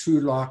get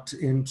too locked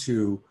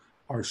into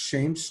our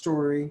shame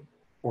story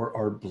or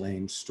our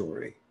blame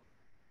story,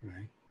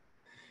 right?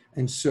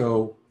 And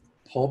so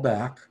pull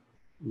back,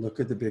 look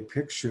at the big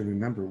picture, and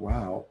remember,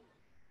 wow,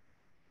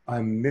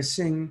 I'm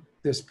missing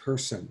this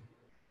person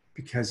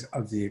because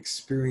of the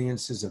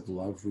experiences of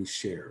love we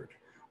shared,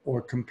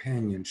 or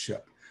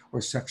companionship,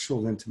 or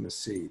sexual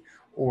intimacy,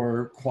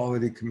 or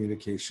quality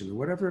communication, or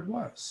whatever it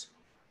was.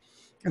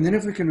 And then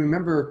if we can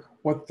remember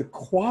what the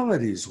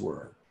qualities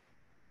were,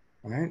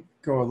 right?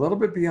 Go a little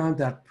bit beyond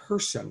that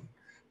person,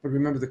 but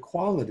remember the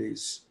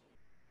qualities,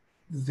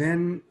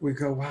 then we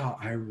go, wow,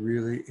 I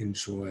really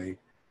enjoy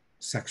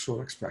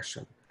sexual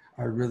expression.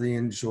 I really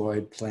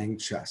enjoyed playing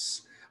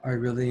chess. I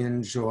really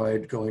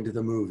enjoyed going to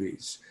the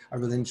movies. I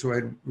really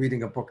enjoyed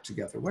reading a book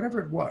together, whatever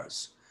it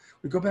was.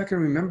 We go back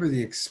and remember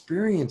the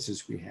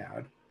experiences we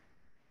had.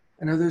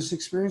 And are those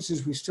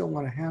experiences we still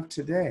want to have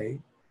today?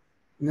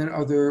 And then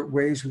are there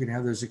ways we can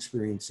have those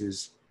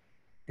experiences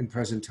in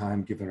present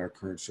time given our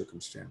current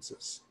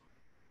circumstances?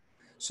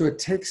 So it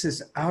takes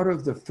us out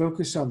of the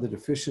focus on the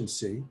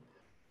deficiency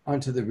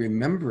onto the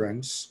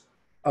remembrance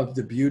of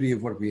the beauty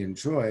of what we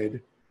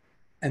enjoyed.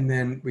 And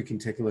then we can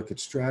take a look at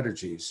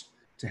strategies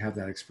to have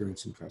that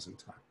experience in present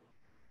time,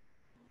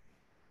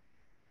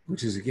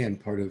 which is again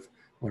part of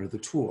one of the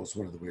tools,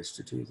 one of the ways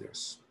to do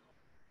this.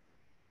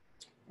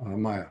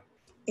 Maya.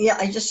 Yeah,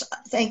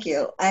 thank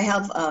you. I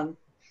have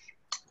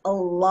a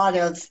lot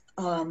of,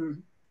 I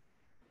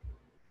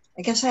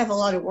guess I have a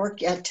lot of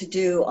work yet to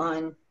do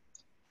on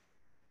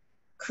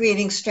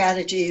creating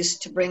strategies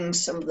to bring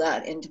some of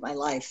that into my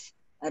life.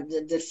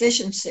 The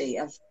deficiency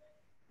of,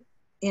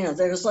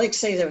 there was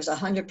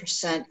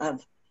 100%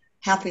 of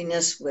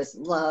happiness with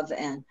love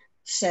and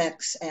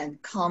sex and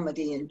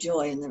comedy and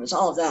joy, and there was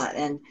all of that.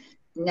 And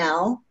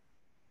now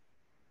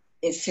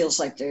it feels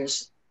like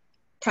there's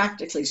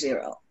practically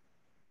zero.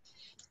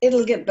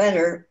 It'll get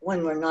better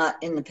when we're not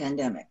in the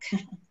pandemic.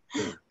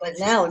 But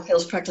now it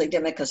feels practically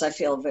dim because I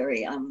feel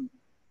very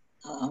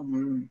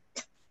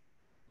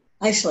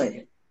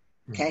isolated.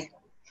 Okay.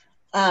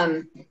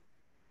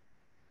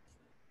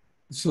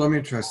 So let me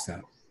address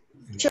that.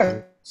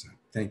 Sure.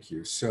 Thank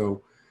you.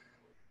 So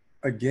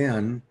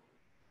again,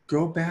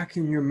 go back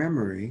in your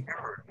memory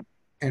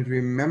and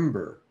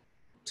remember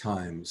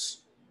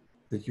times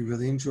that you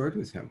really enjoyed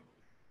with him.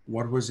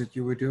 What was it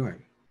you were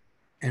doing?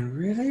 And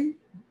really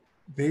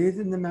bathe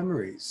in the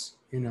memories.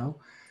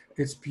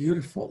 It's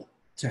beautiful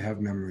to have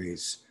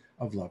memories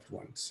of loved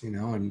ones,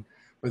 and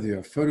whether you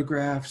have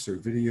photographs or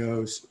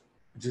videos,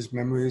 just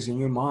memories in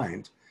your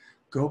mind,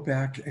 go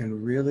back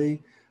and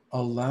really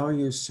allow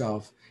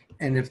yourself.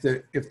 And if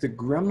the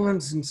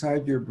gremlins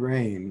inside your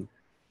brain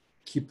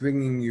keep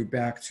bringing you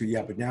back to,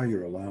 yeah, but now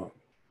you're alone,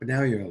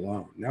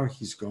 now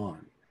he's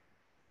gone,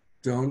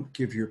 don't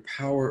give your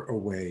power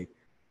away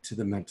to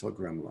the mental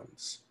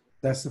gremlins.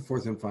 That's the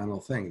fourth and final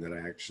thing that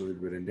I actually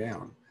written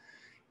down.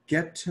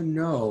 Get to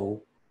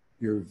know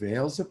your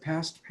veils of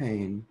past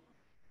pain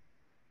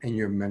and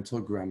your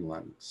mental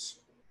gremlins.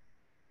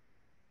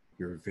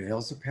 Your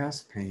veils of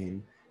past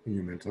pain and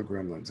your mental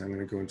gremlins. I'm going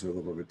to go into a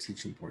little bit of a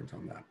teaching point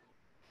on that.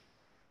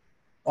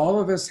 All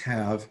of us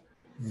have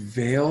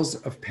veils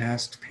of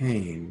past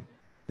pain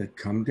that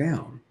come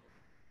down.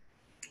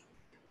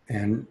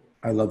 And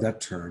I love that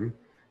term,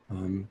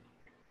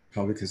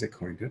 probably because I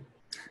coined it.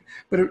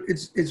 But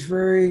it's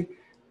very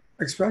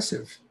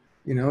expressive.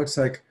 It's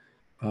like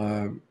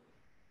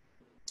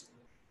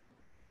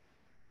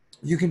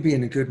you can be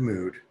in a good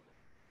mood.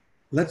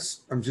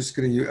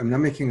 I'm not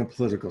making a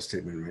political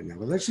statement right now,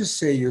 but let's just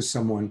say you're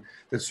someone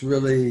that's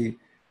really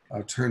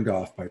turned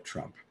off by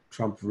Trump.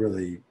 Trump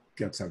really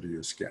gets under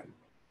your skin.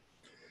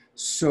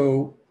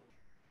 So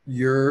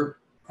you're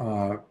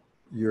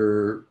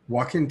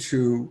walking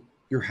to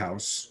your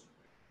house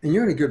and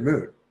you're in a good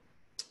mood.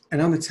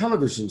 And on the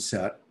television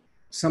set,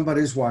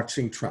 somebody's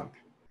watching Trump.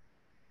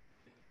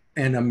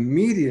 And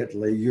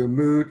immediately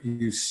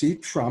you see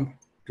Trump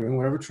doing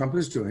whatever Trump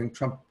is doing,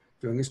 Trump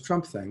doing his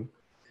Trump thing,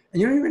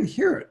 and you don't even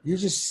hear it, you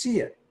just see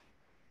it.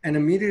 And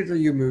immediately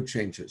your mood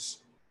changes.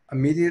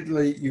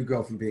 Immediately you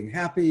go from being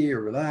happy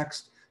or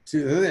relaxed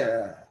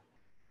to,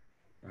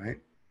 right?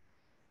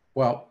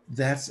 Well,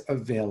 that's a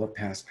veil of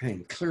past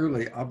pain.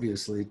 Clearly,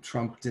 obviously,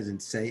 Trump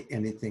didn't say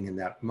anything in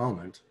that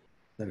moment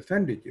that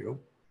offended you,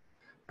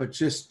 but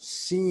just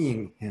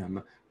seeing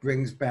him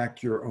brings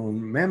back your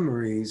own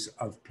memories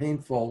of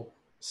painful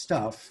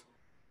stuff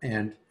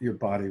and your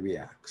body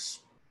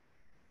reacts.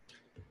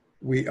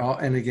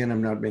 And again,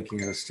 I'm not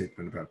making a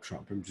statement about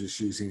Trump. I'm just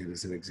using it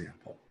as an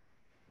example.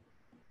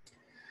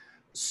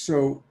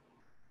 So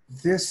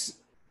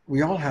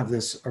we all have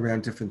this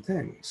around different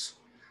things.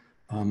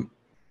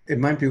 It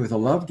might be with a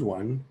loved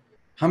one.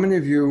 How many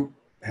of you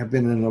have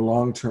been in a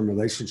long-term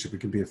relationship. It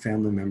could be a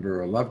family member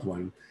or a loved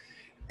one,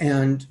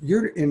 and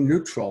you're in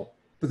neutral,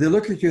 but they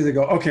look at you, they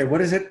go, okay,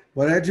 what is it?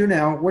 What did I do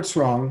now? What's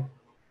wrong?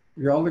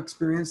 You all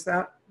experienced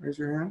that? Raise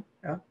your hand.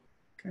 Yeah.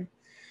 Okay.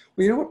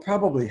 Well, you know what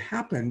probably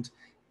happened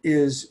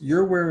is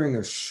you're wearing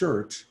a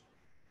shirt,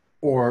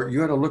 or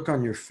you had a look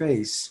on your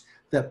face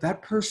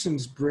that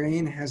person's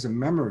brain has a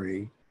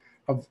memory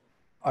of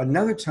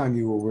another time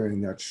you were wearing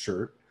that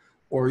shirt,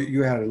 or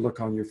you had a look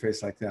on your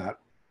face like that,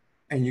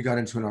 and you got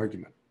into an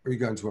argument, or you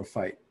got into a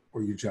fight,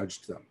 or you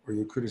judged them, or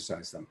you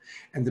criticized them.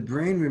 And the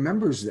brain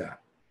remembers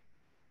that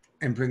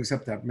and brings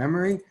up that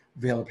memory,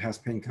 veil of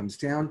past pain comes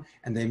down,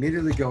 and they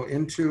immediately go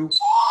into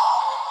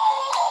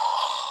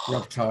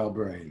reptile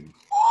brain,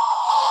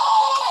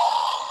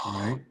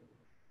 right?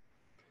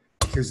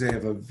 Because they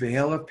have a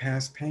veil of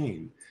past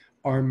pain.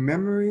 Our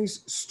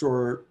brains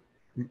store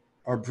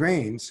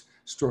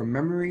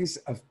memories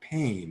of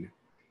pain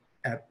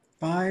at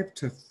 5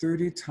 to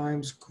 30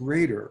 times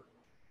greater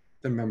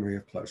than memory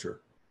of pleasure.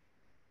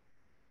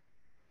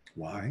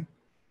 Why?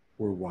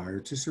 We're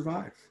wired to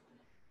survive.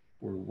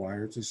 We're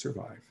wired to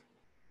survive.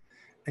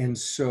 And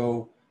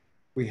so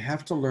we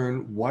have to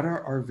learn, what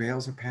are our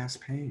veils of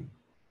past pain?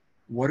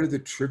 What are the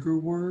trigger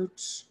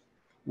words?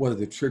 What are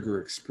the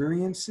trigger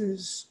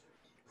experiences?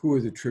 Who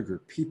are the trigger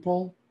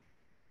people?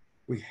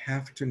 We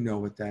have to know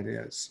what that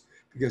is,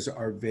 because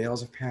our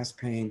veils of past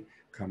pain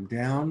come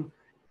down,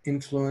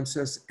 influence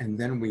us, and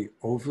then we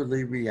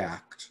overly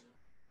react,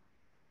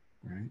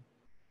 right?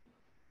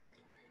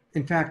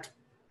 In fact,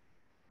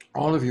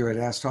 I'd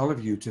asked all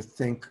of you to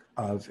think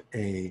of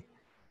a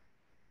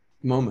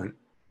moment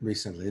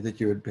recently that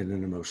you had been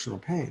in emotional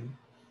pain.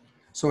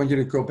 So I want you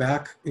to go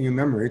back in your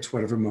memory to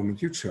whatever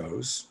moment you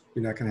chose.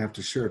 You're not going to have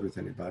to share it with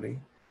anybody.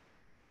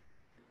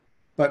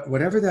 But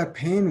whatever that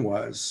pain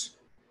was,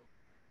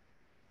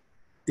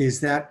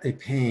 is that a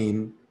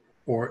pain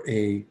or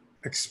a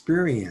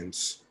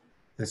experience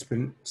that's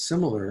been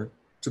similar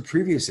to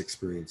previous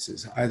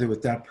experiences, either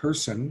with that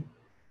person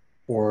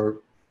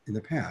or in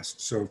the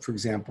past? So for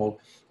example,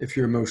 if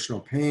your emotional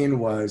pain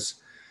was,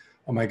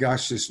 oh my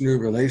gosh, this new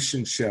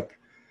relationship,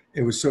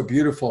 it was so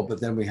beautiful, but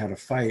then we had a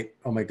fight.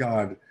 Oh my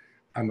God,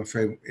 I'm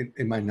afraid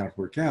it might not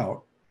work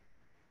out.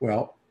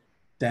 Well,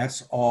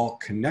 that's all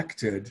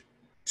connected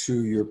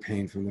to your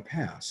pain from the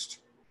past,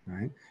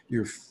 right?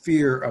 Your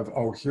fear of,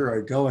 oh, here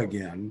I go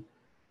again.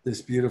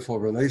 This beautiful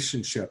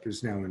relationship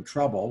is now in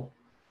trouble.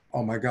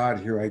 Oh my God,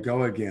 here I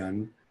go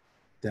again.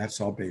 That's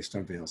all based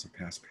on veils of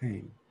past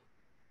pain.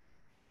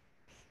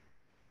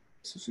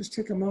 So just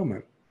take a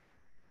moment.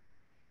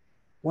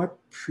 What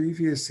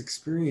previous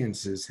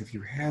experiences have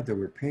you had that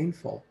were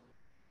painful,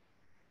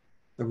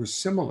 that were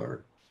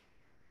similar,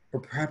 or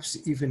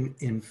perhaps even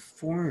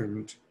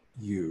informed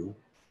you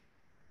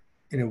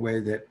in a way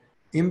that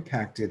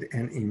impacted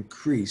and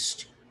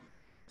increased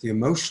the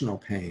emotional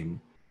pain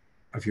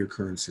of your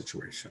current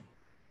situation?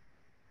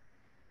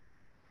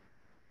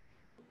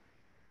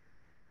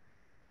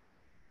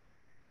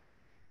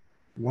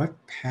 What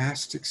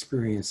past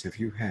experience have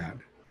you had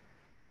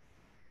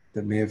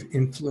that may have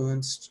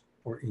influenced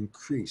or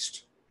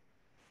increased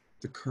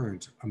the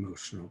current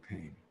emotional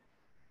pain?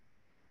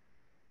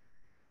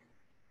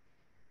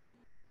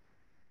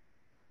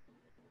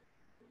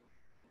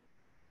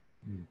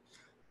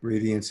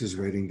 Radiance is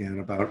writing down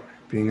about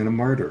being a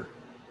martyr,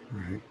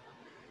 right?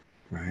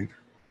 Right?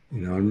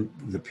 You know, and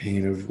the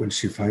pain of when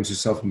she finds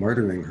herself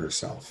martyring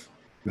herself,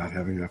 not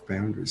having enough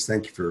boundaries.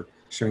 Thank you for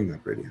sharing that,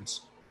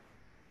 Radiance.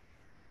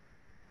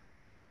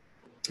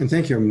 And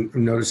thank you.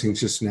 I'm noticing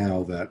just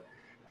now that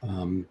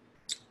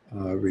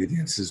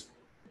Radiance has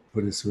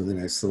put in some really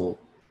nice little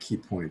key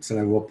points, and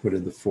I will put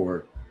in the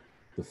four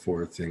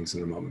things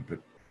in a moment, but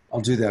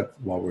I'll do that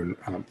while we're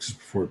just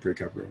before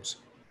breakout rooms.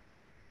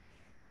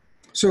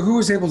 So who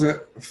was able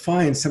to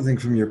find something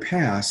from your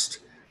past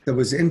that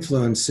was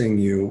influencing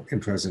you in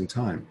present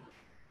time?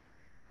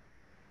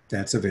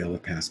 That's a veil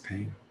of past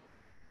pain.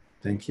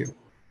 Thank you.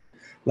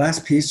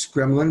 Last piece,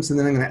 gremlins, and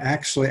then I'm going to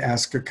actually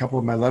ask a couple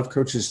of my love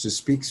coaches to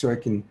speak so I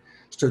can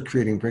start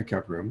creating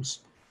breakout rooms.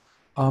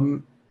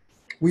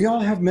 We all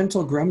have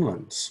mental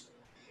gremlins.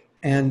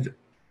 And,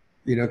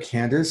 you know,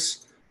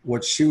 Candace,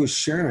 what she was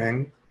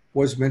sharing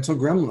was mental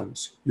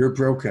gremlins. You're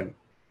broken.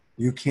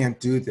 You can't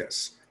do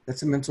this.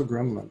 That's a mental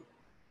gremlin.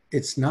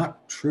 It's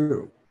not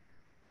true.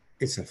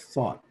 It's a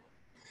thought.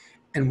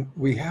 And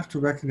we have to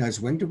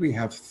recognize, when do we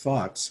have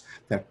thoughts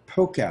that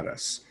poke at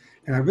us?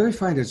 And I really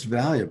find it's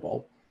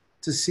valuable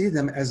to see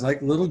them as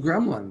like little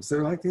gremlins.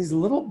 They're like these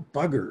little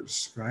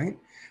buggers, right?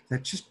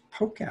 That just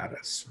poke at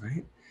us,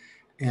 right?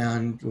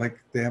 And like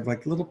they have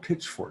like little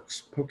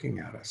pitchforks poking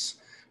at us.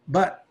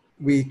 But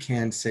we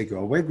can say, go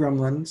away,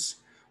 gremlins,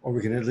 or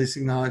we can at least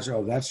acknowledge,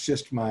 oh, that's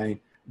just my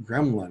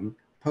gremlin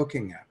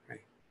poking at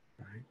me,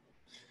 right?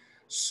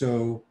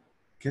 So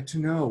get to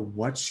know,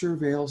 what's your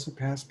veils of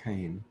past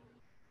pain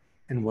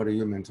and what are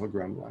your mental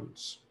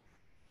gremlins?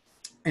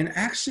 And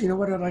actually, you know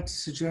what I'd like to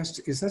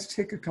suggest is, let's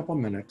take a couple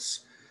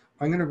minutes.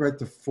 I'm going to write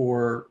the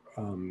 4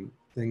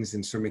 things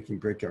and start making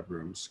breakout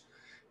rooms.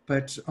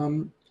 But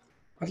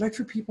I'd like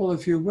for people,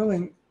 if you're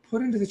willing,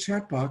 put into the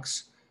chat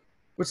box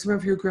what some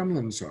of your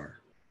gremlins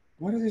are.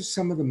 What are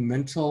some of the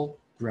mental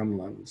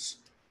gremlins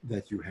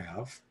that you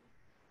have?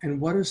 And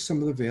what are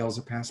some of the veils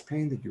of past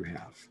pain that you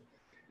have?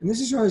 And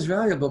this is always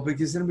valuable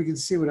because then we can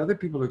see what other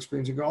people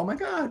experience and go, oh my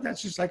God,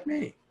 that's just like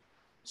me.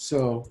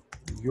 So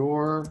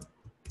your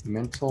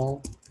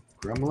mental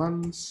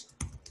gremlins,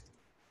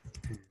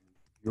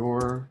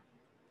 your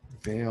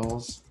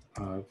veils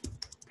of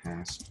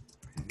past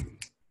pain.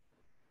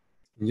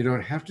 And you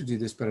don't have to do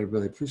this, but I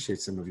really appreciate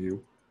some of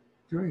you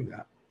doing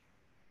that.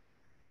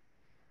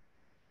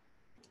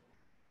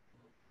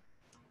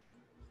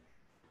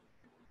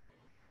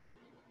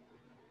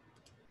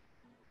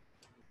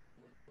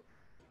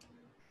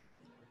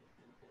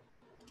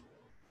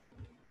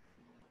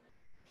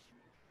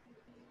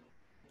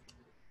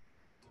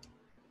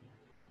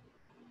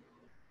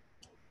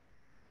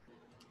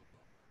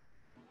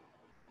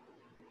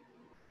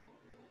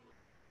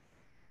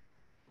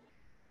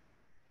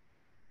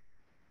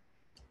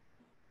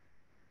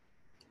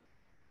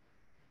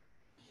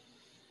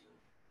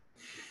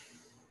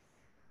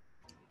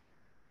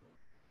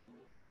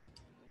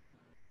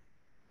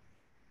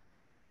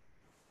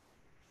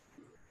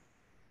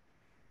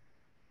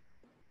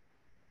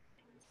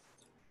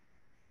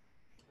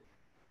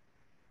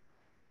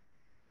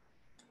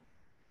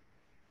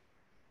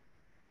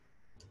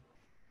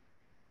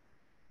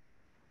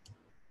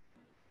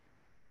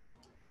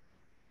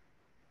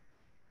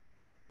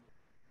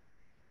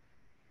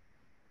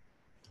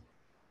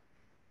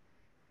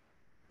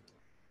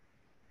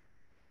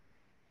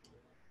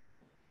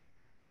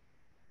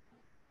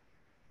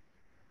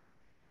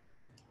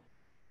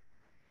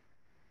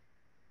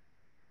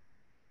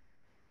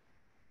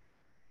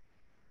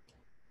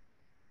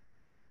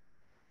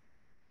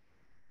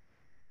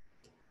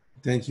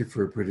 Thank you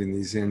for putting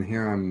these in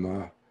here.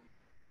 I'm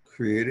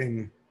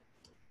creating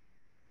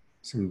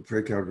some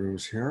breakout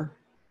rooms here.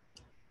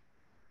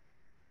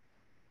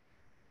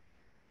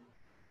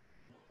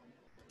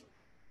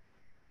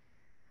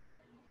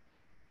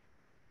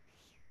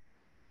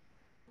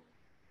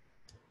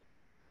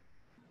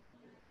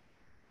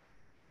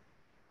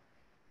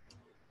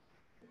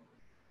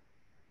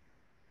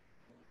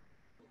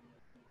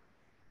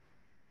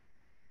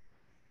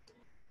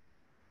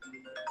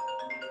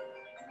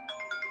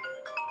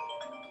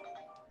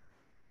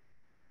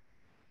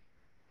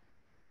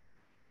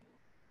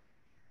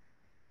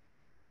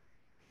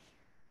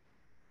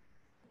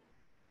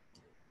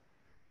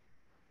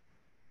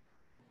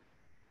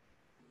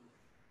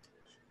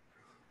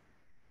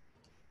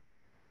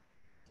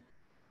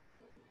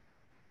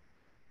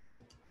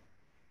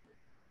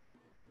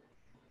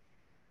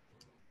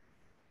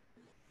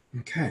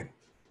 Okay.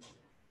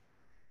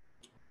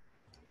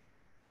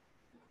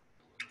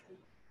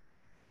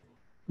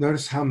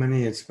 Notice how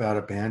many it's about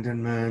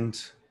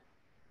abandonment,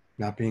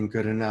 not being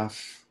good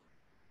enough.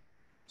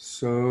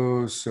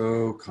 So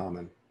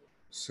common.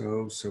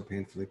 So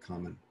painfully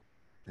common.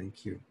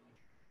 Thank you.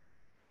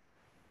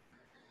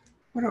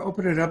 I want to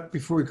open it up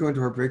before we go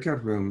into our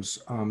breakout rooms.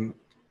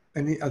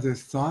 Any other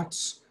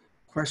thoughts,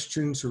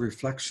 questions, or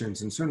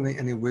reflections? And certainly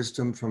any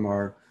wisdom from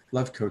our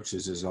love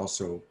coaches is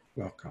also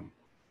welcome.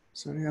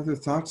 So any other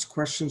thoughts,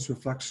 questions,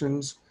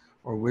 reflections,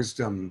 or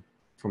wisdom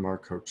from our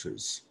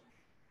coaches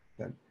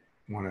that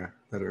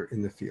are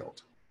in the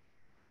field?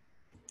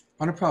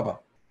 Anaprabha.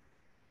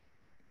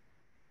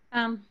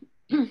 Hi,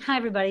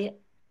 everybody.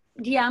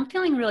 Yeah, I'm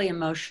feeling really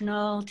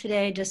emotional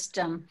today. Just,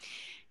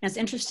 it's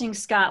interesting,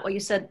 Scott, what you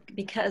said,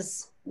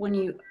 because when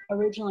you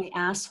originally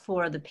asked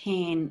for the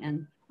pain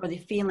and or the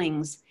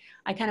feelings,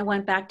 I kind of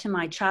went back to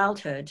my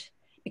childhood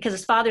because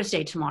it's Father's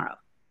Day tomorrow,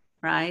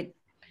 right?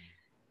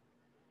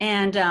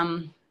 And,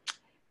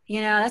 you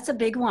know, that's a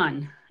big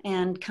one.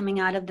 And coming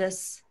out of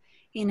this,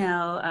 you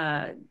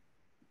know,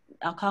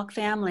 alcoholic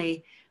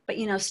family, but,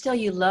 you know, still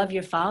you love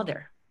your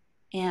father.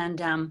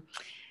 And,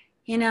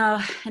 you know,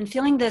 and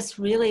feeling this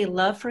really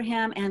love for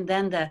him, and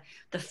then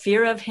the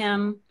fear of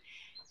him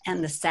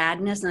and the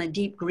sadness and the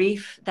deep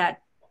grief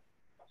that,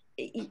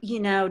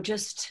 you know,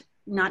 just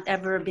not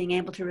ever being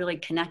able to really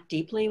connect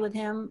deeply with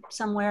him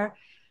somewhere.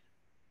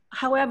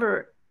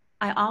 However,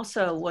 I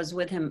also was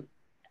with him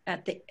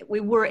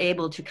we were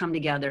able to come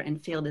together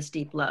and feel this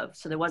deep love.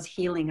 So there was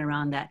healing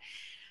around that.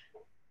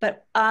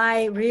 But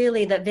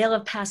that veil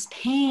of past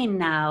pain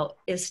now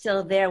is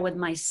still there with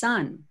my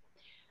son,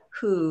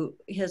 who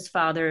his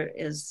father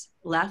is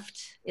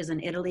in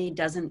Italy,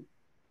 doesn't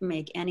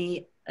make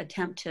any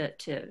attempt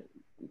to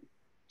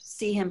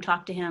see him,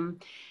 talk to him.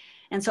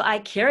 And so I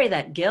carry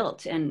that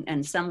guilt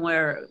and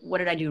somewhere, what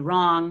did I do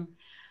wrong?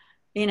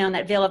 You know, and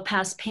that veil of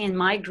past pain,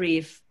 my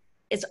grief,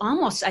 it's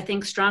almost, I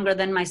think, stronger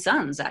than my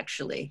son's,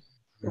 actually,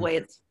 the way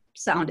it's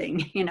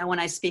sounding, you know, when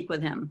I speak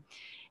with him.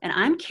 And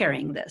I'm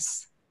carrying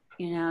this,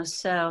 you know,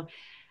 so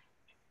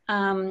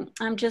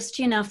I'm just,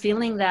 you know,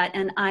 feeling that.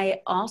 And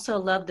I also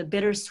love the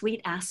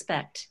bittersweet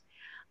aspect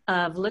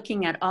of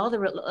looking at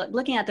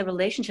the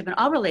relationship and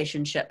all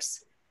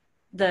relationships,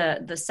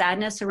 the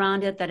sadness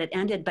around it, that it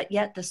ended, but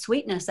yet the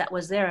sweetness that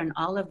was there in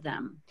all of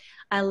them.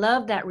 I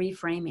love that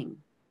reframing.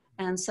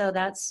 And so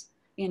that's,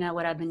 you know,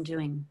 what I've been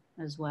doing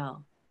as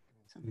well.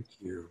 Thank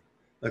you.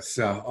 Let's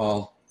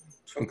all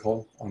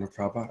twinkle on a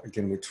Prabha.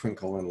 Again, we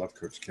twinkle in Love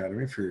Coach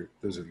Academy for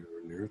those of you who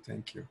are new.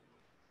 Thank you.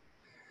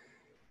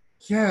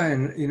 Yeah,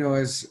 and you know,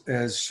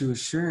 as she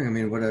was sharing, I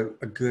mean, what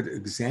a good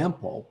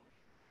example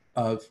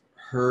of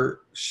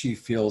her, she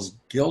feels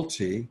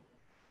guilty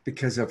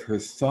because of her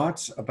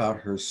thoughts about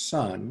her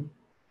son,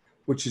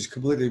 which is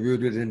completely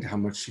rooted in how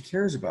much she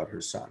cares about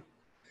her son.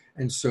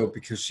 And so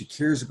because she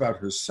cares about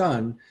her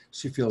son,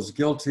 she feels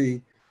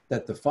guilty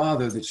that the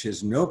father that she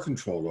has no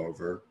control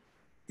over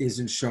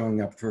isn't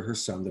showing up for her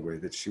son the way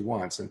that she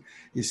wants. And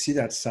you see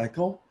that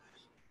cycle?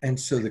 And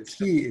so the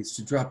key is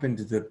to drop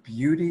into the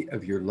beauty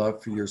of your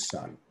love for your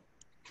son.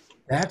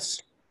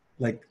 That's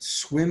like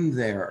swim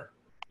there.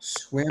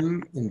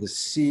 Swim in the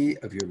sea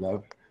of your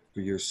love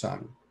for your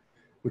son,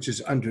 which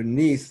is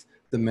underneath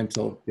the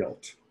mental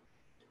guilt.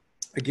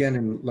 Again,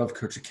 in Love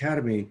Coach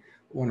Academy,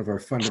 one of our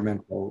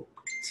fundamental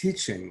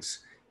teachings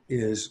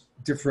is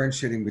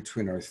differentiating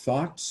between our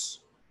thoughts,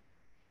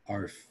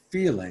 our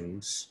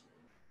feelings,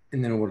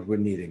 and then what we're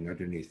needing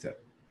underneath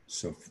it.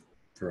 So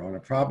for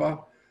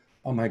Anaprabha,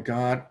 oh my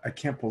God, I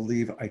can't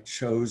believe I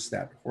chose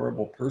that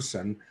horrible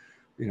person,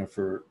 you know,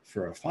 for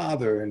a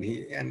father, and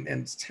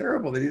it's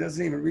terrible that he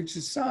doesn't even reach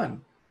his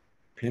son.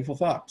 Painful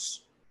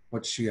thoughts.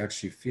 What's she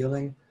actually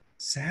feeling?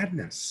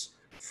 Sadness,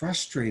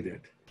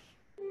 frustrated,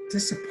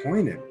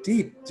 disappointed,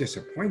 deep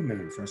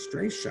disappointment and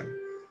frustration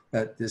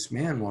that this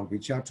man won't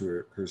reach out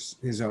to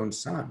his own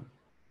son.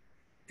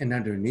 And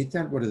underneath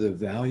that, what are the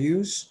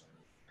values?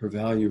 Her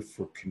value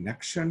for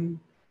connection,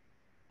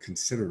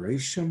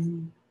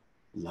 consideration,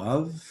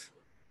 love,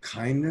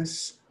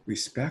 kindness,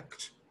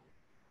 respect.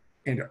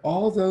 And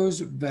all those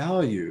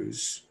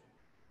values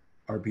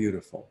are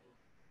beautiful.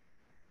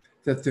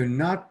 That they're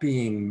not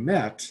being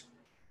met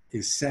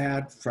is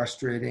sad,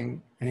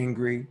 frustrating,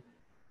 angry,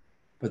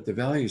 but the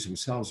values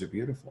themselves are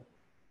beautiful.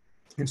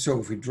 And so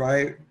if we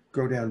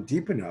go down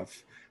deep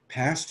enough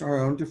past our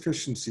own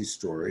deficiency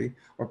story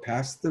or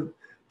past the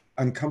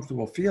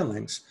uncomfortable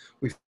feelings,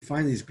 we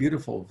find these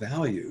beautiful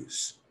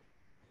values.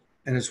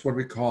 And it's what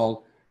we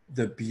call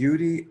the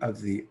beauty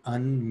of the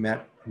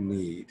unmet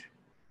need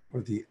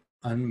or the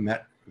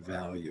unmet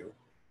value.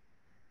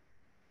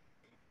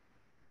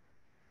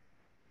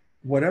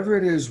 Whatever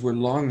it is we're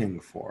longing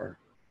for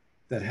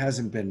that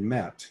hasn't been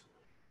met,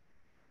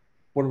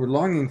 what we're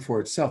longing for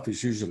itself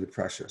is usually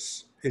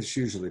precious. It's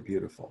usually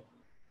beautiful.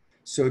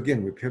 So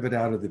again, we pivot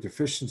out of the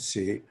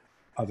deficiency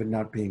of it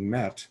not being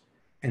met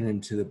and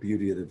into the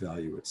beauty of the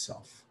value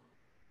itself,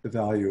 the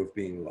value of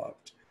being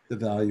loved, the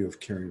value of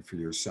caring for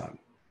your son.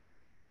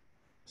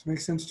 Does that make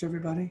sense to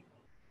everybody?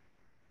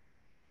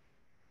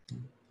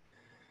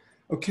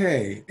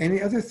 Okay,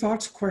 any other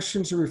thoughts,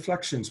 questions, or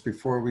reflections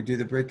before we do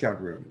the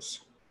breakout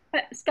rooms?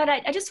 Scott,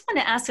 I just want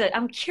to ask,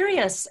 I'm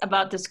curious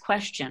about this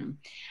question.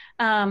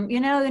 You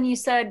know, and you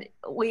said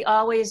we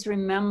always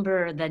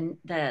remember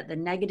the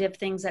negative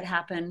things that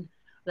happen,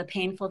 the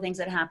painful things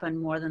that happen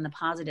more than the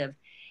positive.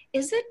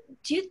 Is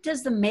it,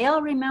 does the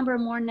male remember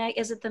more,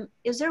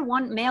 is there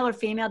one male or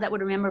female that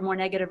would remember more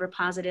negative or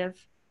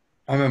positive?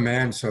 I'm a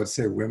man, so I'd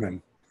say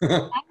women.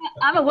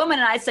 I'm a woman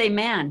and I'd say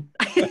man.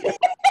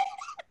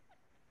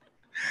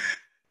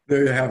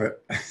 There you have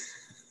it.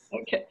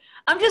 Okay.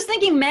 I'm just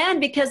thinking man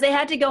because they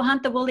had to go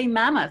hunt the woolly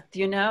mammoth,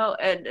 you know,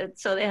 and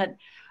so they had,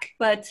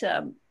 but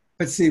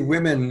see,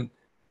 women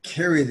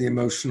carry the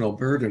emotional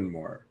burden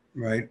more,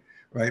 right?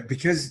 Right?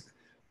 Because,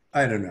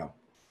 I don't know.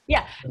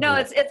 Yeah, no,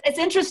 it's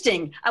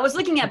interesting. I was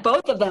looking at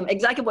both of them,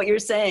 exactly what you're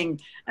saying,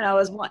 and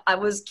I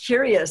was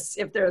curious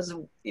if there's,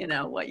 you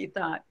know, what you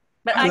thought.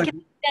 But I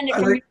can understand it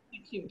from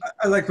you too.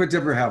 I like what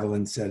Deborah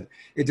Haviland said.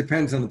 It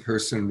depends on the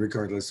person,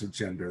 regardless of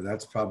gender.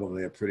 That's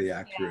probably a pretty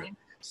accurate. Yeah.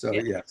 So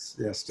yeah.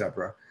 Yes,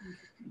 Deborah.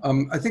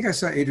 I think I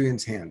saw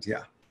Adrian's hand.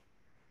 Yeah,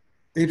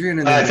 Adrian.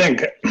 And I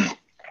think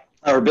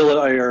our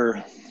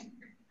ability,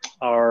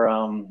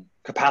 our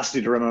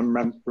capacity to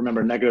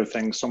remember negative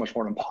things so much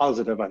more than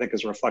positive, I think,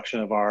 is a reflection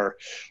of our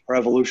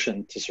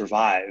evolution to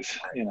survive,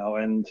 you know,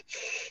 and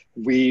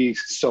we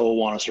so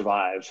want to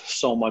survive.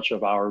 So much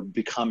of our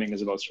becoming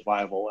is about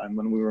survival. And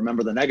when we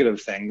remember the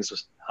negative things,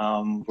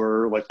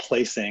 we're like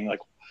placing like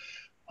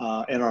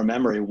in our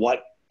memory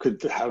what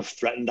could have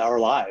threatened our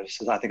lives.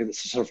 So I think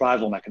it's a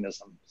survival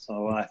mechanism.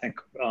 So I think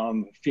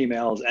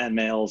females and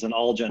males and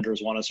all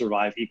genders want to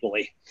survive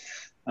equally.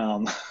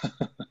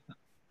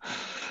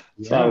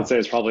 So I would say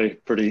it's probably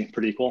pretty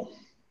equal.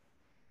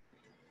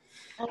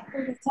 I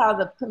think it's how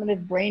the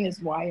primitive brain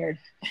is wired.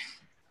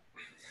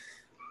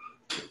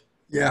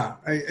 Yeah,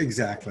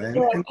 exactly.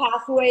 There are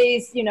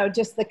pathways, you know,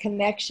 just the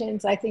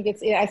connections. I think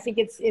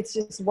it's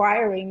just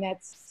wiring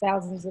that's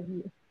thousands of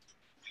years,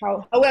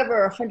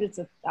 however, hundreds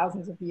of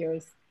thousands of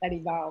years that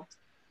evolved.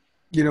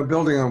 You know,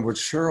 building on what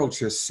Cheryl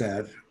just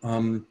said,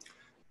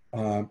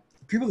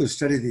 people who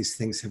study these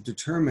things have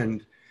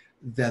determined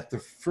that the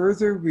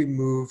further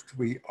removed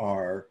we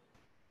are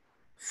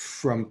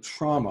from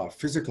trauma,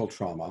 physical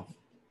trauma,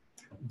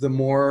 the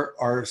more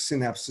our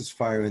synapses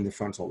fire in the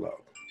frontal lobe.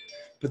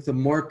 But the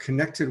more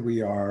connected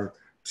we are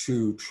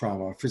to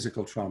trauma,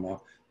 physical trauma,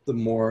 the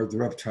more the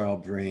reptile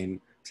brain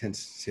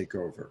tends to take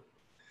over.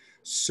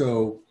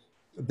 So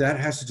that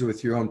has to do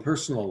with your own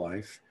personal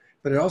life,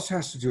 but it also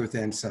has to do with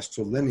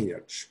ancestral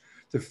lineage.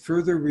 The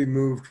further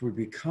removed we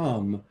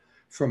become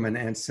from an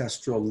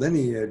ancestral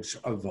lineage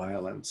of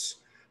violence,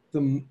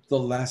 the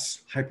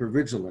less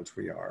hypervigilant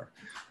we are.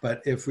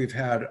 But if we've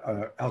had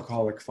an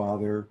alcoholic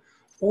father,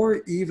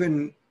 or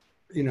even,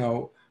 you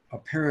know,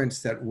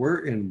 parents that were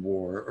in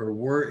war or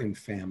were in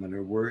famine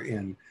or were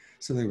in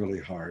something really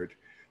hard,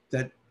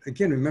 that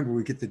again, remember,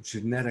 we get the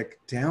genetic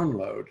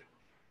download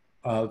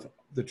of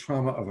the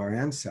trauma of our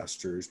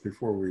ancestors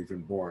before we're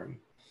even born.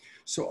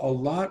 So a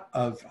lot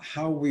of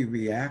how we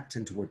react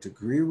and to what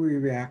degree we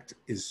react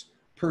is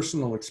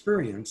personal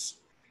experience,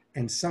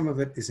 and some of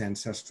it is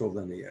ancestral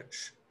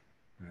lineage,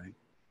 right?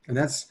 And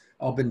that's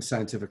all been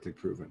scientifically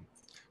proven.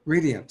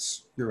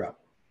 Radiance, you're up.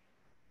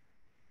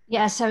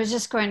 Yes, I was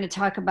just going to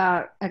talk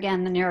about,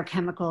 again, the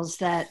neurochemicals,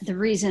 that the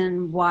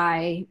reason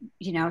why,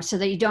 you know, so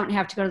that you don't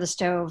have to go to the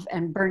stove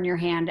and burn your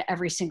hand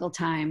every single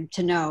time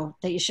to know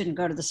that you shouldn't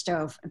go to the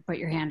stove and put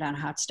your hand on a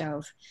hot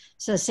stove.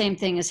 So the same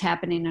thing is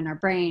happening in our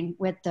brain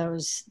with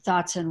those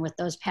thoughts and with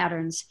those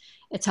patterns.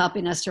 It's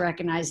helping us to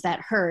recognize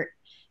that hurt.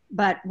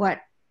 But what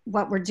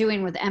we're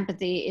doing with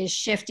empathy is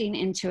shifting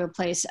into a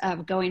place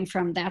of going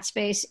from that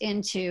space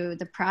into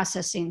the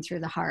processing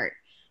through the heart.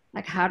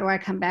 Like, how do I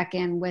come back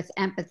in with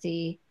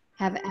empathy,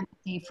 have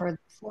empathy for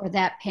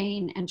that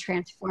pain, and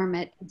transform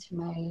it into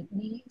my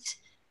needs,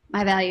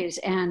 my values,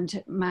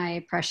 and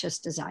my precious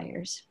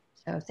desires.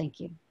 So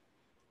thank you.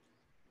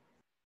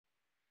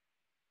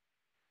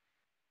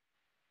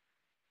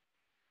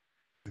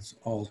 It's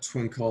all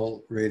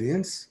twinkle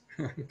radiance.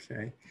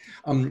 Okay.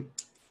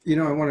 You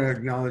know, I want to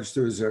acknowledge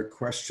there was a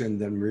question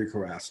that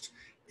Mariko asked.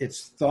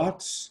 It's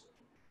thoughts,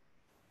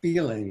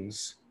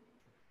 feelings,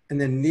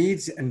 and then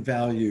needs and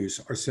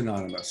values are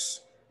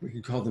synonymous. We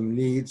can call them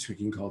needs, we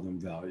can call them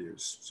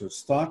values. So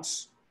it's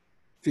thoughts,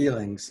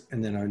 feelings,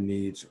 and then our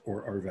needs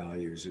or our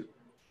values.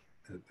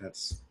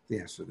 That's the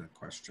answer to that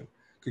question.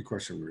 Good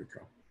question,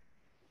 Mariko.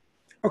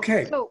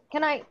 Okay. So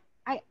can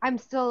I'm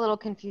still a little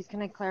confused.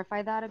 Can I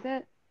clarify that a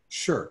bit?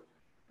 Sure.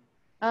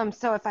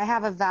 So if I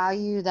have a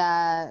value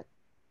that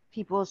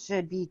people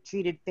should be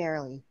treated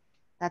fairly,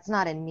 that's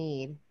not a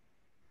need.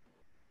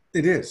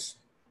 It is.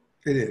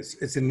 It is.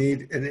 It's a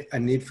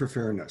need for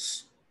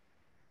fairness.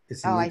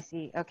 It's I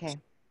see. Okay.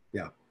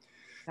 Yeah.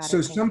 Got So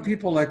it. some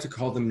people like to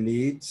call them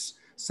needs.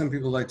 Some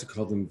people like to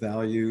call them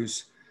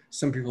values.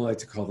 Some people like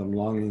to call them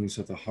longings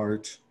of the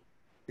heart.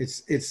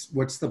 It's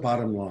what's the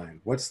bottom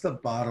line? What's the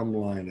bottom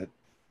line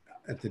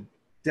at the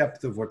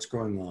depth of what's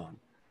going on?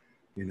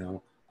 You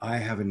know, I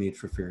have a need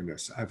for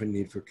fairness. I have a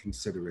need for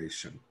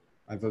consideration.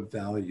 I have a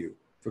value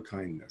for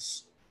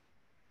kindness.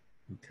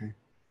 Okay.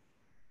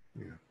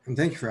 Yeah. And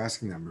thank you for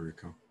asking that,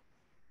 Mariko.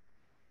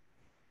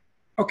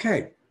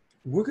 Okay.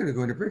 We're going to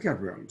go into breakout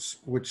rooms,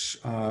 which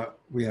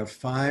we have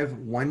 5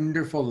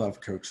 wonderful love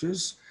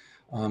coaches.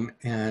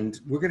 And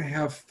we're going to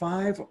have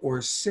 5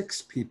 or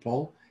 6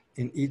 people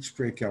in each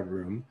breakout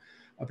room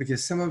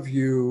because some of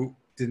you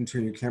didn't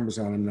turn your cameras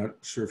on. I'm not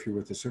sure if you're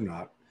with us or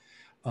not.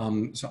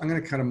 So I'm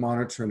going to kind of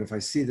monitor. And if I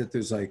see that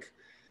there's like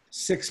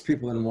 6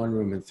 people in one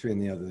room and 3 in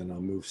the other, then I'll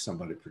move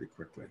somebody pretty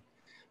quickly.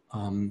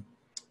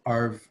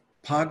 Our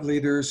pod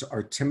leaders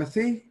are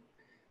Timothy,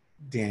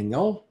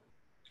 Daniel,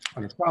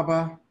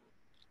 Anaprabha,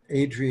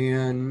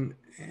 Adrian,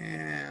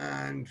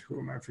 and who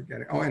am I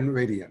forgetting? Oh, and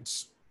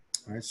Radiance.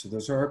 All right, so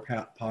those are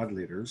our pod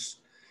leaders.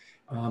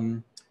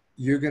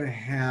 You're going to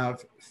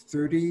have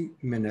 30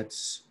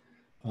 minutes.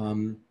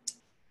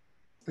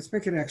 Let's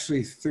make it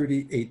actually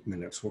 38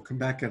 minutes. We'll come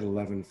back at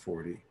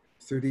 11:40.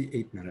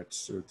 38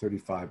 minutes or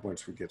 35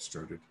 once we get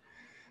started.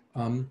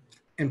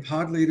 And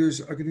pod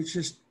leaders are going to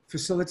just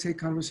facilitate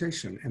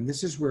conversation. And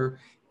this is where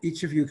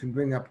each of you can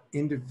bring up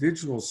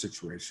individual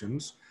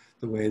situations,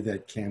 the way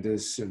that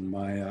Candace and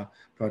Maya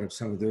brought up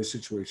some of their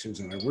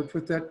situations and I worked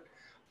with that.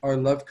 Our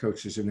love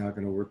coaches are now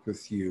going to work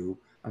with you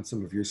on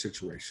some of your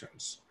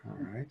situations, all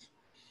right?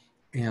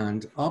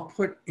 And I'll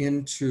put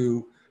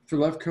into, for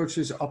love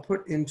coaches, I'll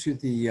put into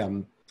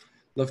the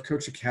Love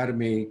Coach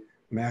Academy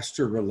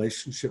Master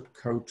Relationship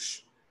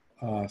Coach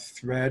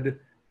thread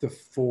the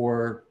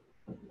four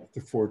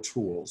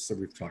tools that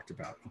we've talked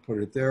about. I'll put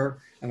it there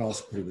and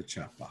also put it in the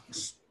chat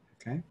box,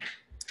 okay?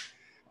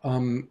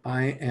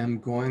 I am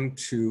going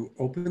to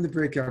open the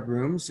breakout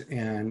rooms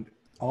and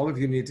all of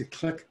you need to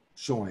click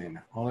join.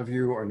 All of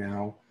you are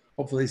now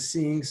hopefully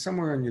seeing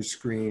somewhere on your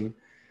screen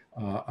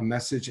a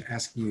message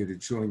asking you to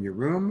join your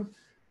room,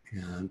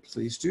 and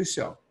please do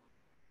so.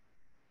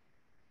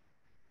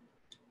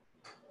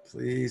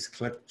 Please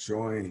click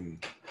join.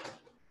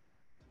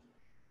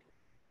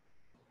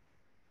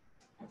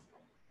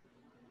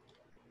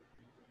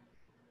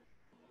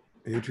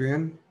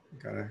 Adrian,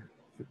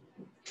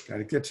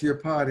 gotta get to your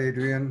pod,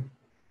 Adrian.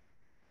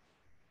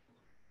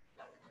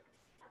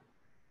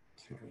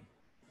 Okay.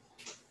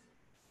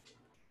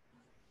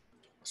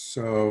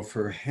 So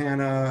for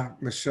Hannah,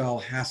 Michelle,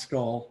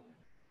 Haskell,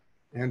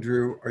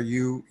 Andrew, are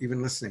you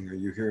even listening? Are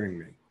you hearing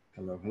me?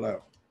 Hello,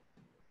 hello.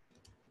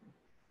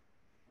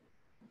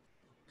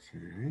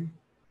 Okay. 1,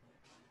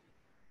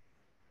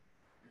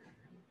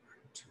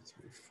 2,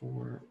 3,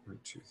 4. 1,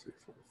 2, 3,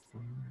 4,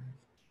 5. 1,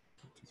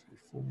 2, 3,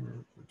 4.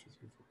 1, 2,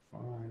 3,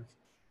 4, 5.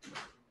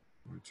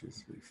 1, 2,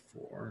 3,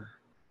 4.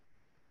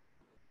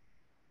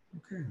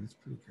 Okay, that's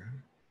pretty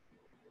good.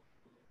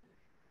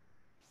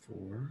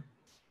 4,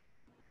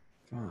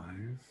 5.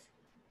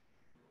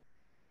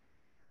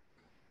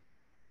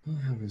 All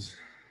I have is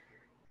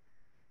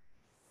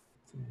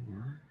 4,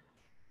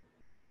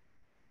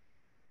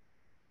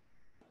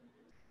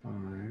 5,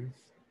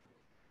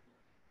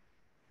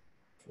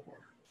 4.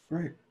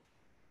 Great.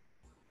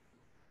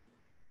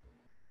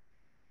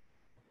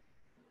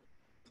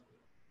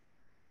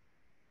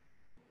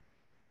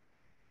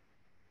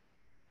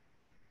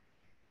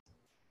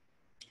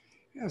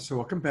 Yeah, so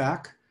welcome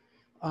back.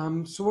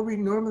 So what we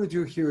normally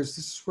do here is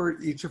this is where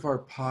each of our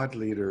pod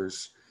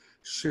leaders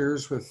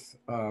shares with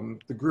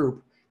the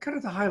group kind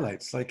of the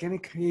highlights, like any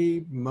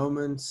key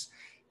moments,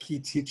 key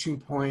teaching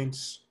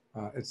points,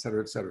 et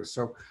cetera, et cetera.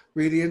 So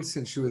Radiant,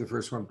 since you were the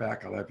first one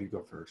back, I'll have you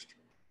go first.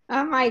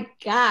 Oh my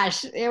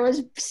gosh, it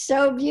was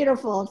so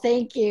beautiful.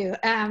 Thank you.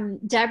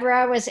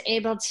 Deborah was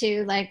able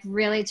to like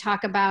really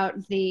talk about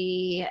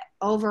the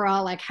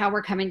overall, like how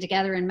we're coming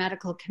together in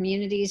medical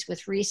communities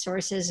with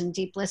resources and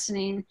deep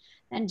listening.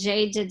 And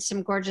Jay did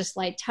some gorgeous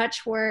light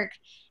touch work.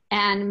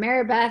 And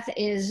Mary Beth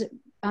is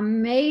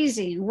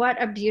amazing.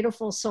 What a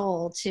beautiful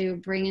soul to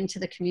bring into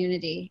the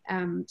community.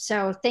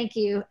 So thank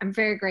you. I'm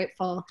very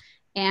grateful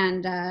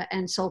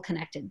and soul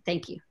connected.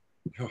 Thank you.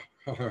 Oh,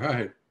 all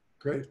right,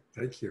 great,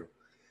 thank you.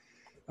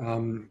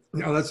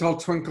 Now let's all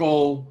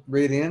twinkle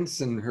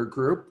Radiance and her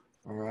group.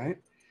 All right.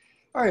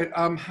 All right.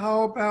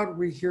 How about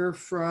we hear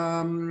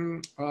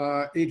from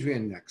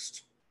Adrian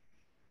next?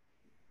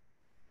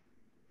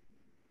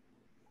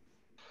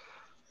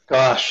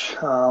 Gosh,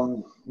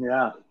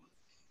 yeah,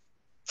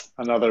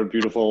 another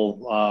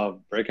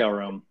beautiful breakout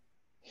room.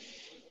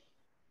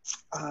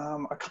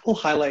 A couple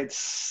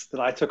highlights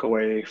that I took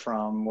away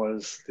from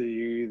was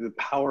the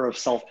power of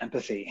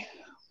self-empathy.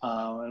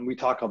 And we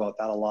talk about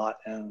that a lot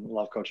in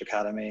Love Coach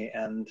Academy.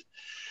 And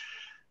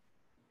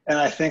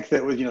I think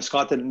that, you know,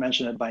 Scott didn't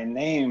mention it by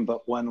name,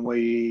 but when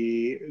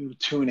we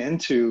tune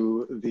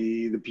into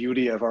the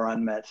beauty of our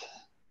unmet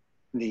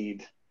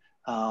need,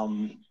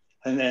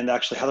 and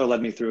actually Heather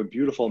led me through a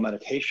beautiful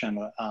meditation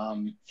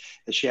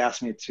that she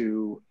asked me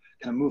to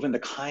kind of move into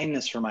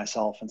kindness for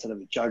myself instead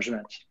of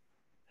judgment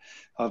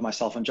of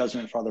myself and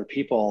judgment for other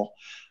people.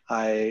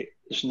 I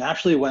just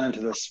naturally went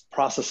into this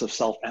process of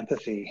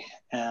self-empathy.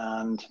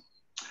 And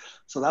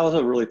so that was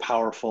a really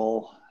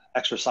powerful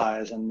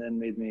exercise, and then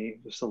made me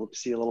just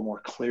see a little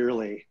more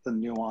clearly the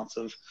nuance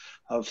of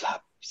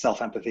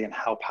self-empathy and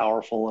how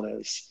powerful it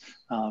is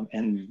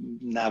in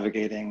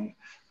navigating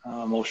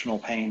emotional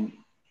pain.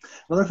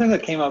 Another thing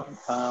that came up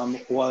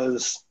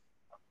was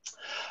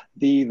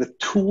the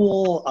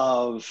tool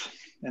of,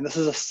 and this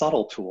is a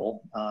subtle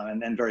tool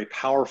and very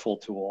powerful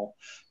tool,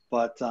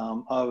 but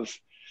of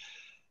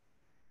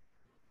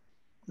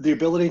the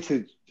ability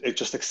to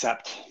just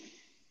accept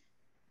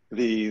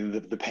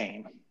the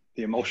pain,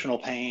 the emotional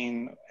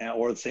pain,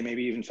 or let's say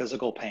maybe even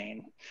physical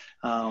pain,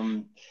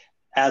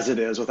 as it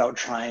is, without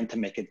trying to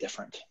make it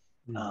different.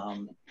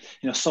 You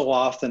know, so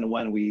often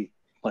when we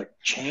like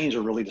change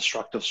a really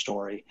destructive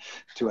story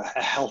to a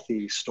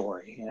healthy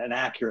story, an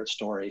accurate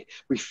story,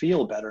 we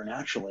feel better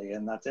naturally,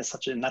 and that's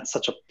such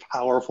a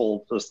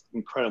powerful, just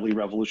incredibly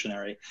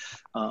revolutionary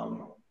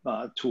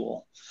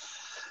tool.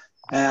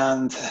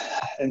 And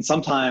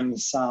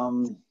sometimes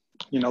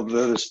you know,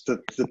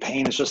 the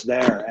pain is just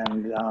there,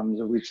 and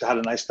we've had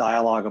a nice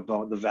dialogue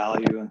about the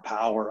value and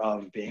power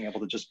of being able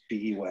to just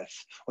be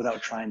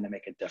without trying to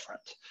make it different.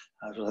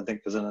 I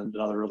think is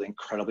another really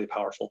incredibly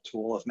powerful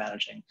tool of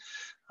managing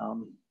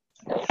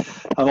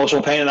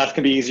emotional pain, and that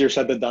can be easier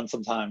said than done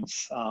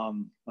sometimes.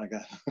 But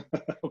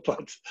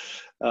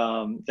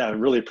yeah, I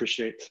really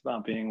appreciate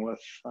being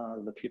with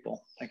the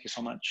people. Thank you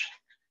so much.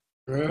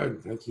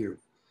 Good, thank you.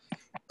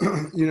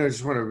 You know, I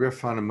just want to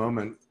riff on a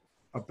moment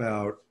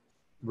about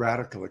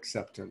radical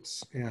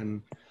acceptance.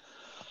 And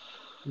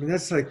I mean,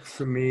 that's like,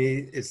 for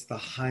me, it's the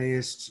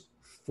highest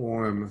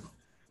form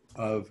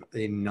of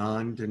a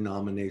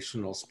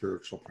non-denominational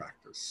spiritual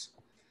practice.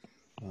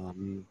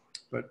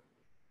 But,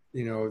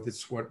 you know,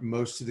 that's what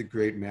most of the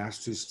great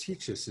masters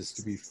teach us, is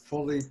to be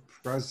fully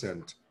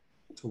present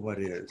to what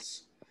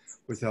is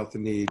without the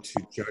need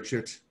to judge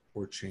it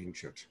or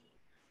change it.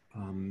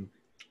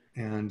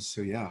 And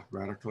so, yeah,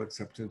 radical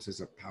acceptance is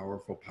a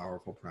powerful,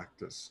 powerful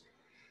practice.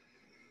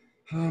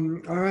 All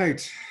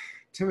right,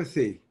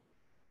 Timothy,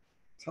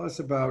 tell us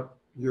about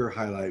your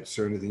highlights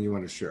or anything you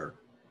want to share.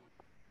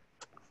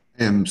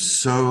 I am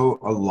so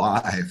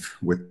alive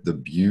with the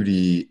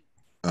beauty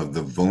of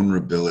the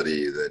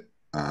vulnerability that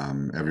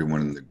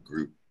everyone in the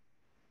group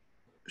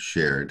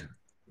shared.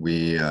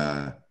 We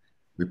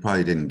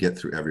probably didn't get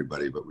through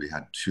everybody, but we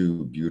had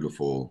two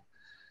beautiful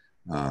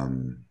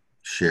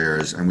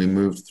shares, and we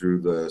moved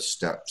through the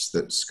steps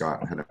that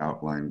Scott had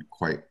outlined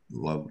quite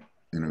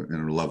in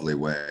a lovely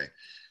way.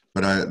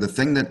 But the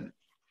thing that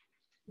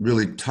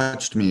really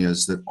touched me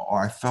is that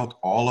I felt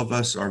all of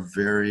us are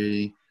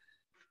very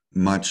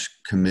much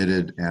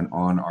committed and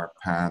on our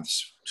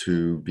paths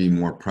to be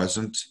more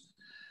present,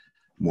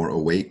 more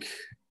awake,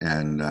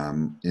 and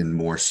in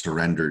more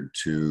surrendered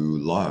to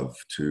love,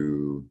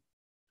 to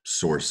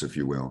source, if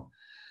you will.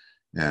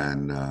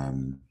 And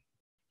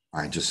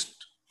I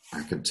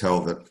could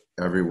tell that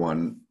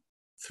everyone,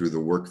 through the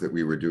work that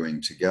we were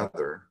doing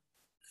together,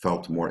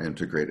 felt more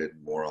integrated,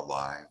 more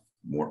alive,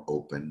 more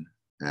open.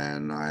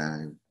 And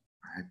I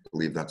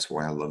believe that's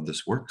why I love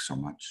this work so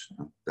much.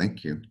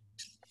 Thank you.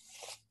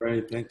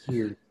 Right, thank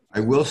you. I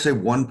will say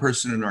one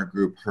person in our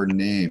group, her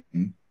name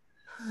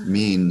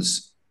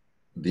means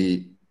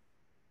the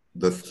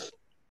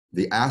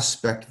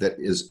aspect that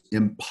is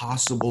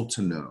impossible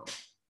to know.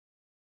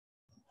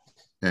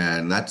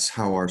 And that's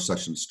how our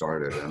session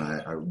started. And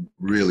I'm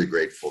really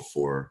grateful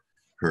for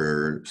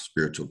her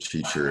spiritual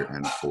teacher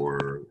and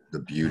for the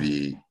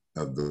beauty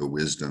of the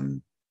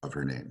wisdom of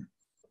her name.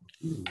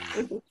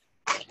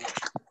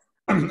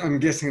 I'm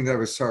guessing that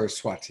was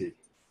Saraswati.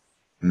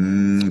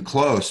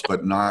 Close,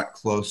 but not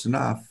close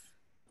enough.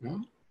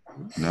 No?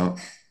 No,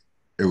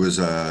 it was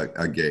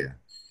Agaya.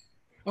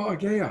 Oh,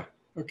 Agaya.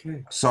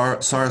 Okay.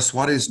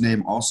 Saraswati's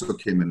name also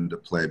came into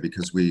play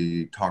because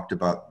we talked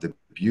about the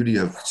beauty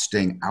of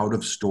staying out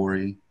of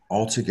story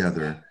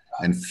altogether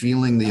and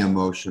feeling the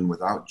emotion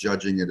without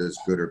judging it as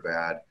good or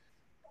bad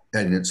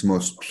and in its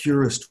most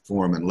purest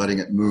form and letting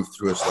it move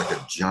through us like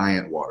a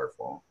giant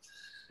waterfall.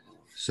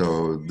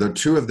 So the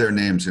two of their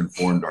names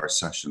informed our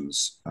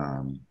sessions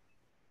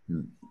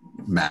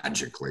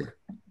magically.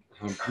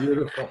 Oh,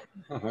 beautiful.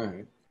 All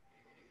right.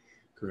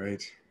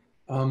 Great.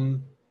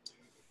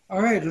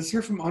 All right, let's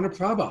hear from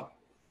Anaprabha.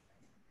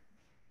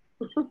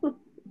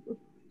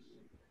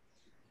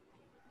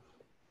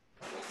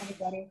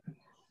 Anybody?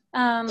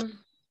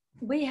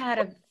 We had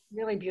a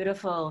really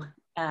beautiful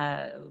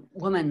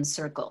women's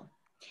circle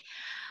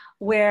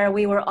where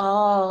we were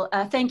all,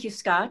 thank you,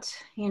 Scott.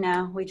 You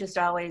know, we just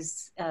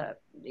always,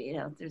 you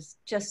know, there's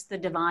just the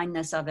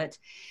divineness of it.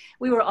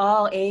 We were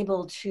all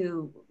able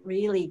to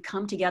really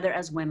come together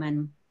as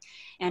women,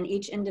 and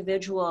each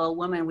individual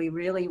woman, we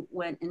really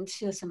went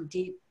into some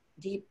deep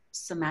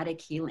somatic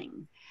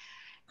healing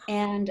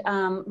and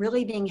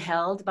really being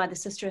held by the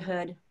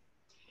sisterhood.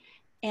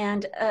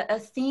 And a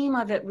theme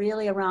of it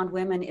really around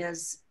women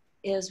is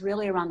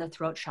really around the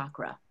throat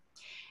chakra,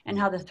 and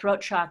how the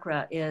throat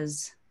chakra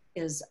is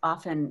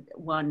often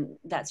one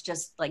that's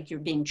just like you're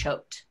being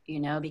choked, you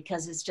know,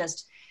 because it's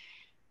just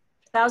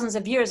thousands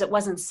of years it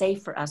wasn't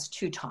safe for us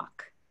to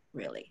talk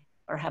really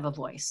or have a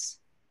voice.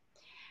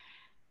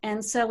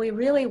 And so we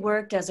really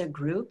worked as a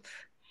group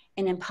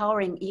in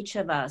empowering each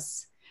of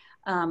us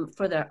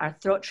for our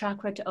throat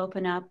chakra to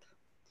open up,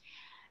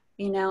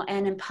 you know,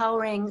 and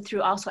empowering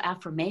through also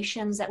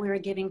affirmations that we were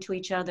giving to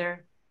each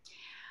other.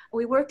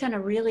 We worked on a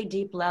really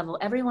deep level,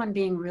 everyone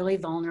being really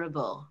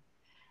vulnerable.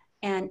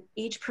 And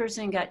each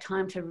person got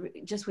time to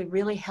we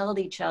really held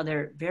each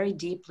other very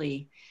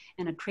deeply,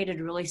 and it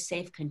created a really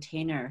safe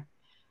container.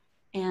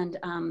 And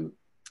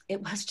it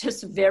was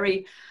just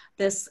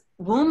this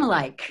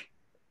womb-like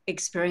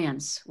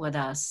experience with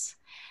us.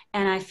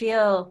 And I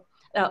feel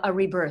a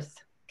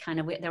rebirth,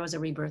 there was a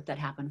rebirth that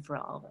happened for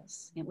all of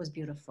us. It was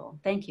beautiful.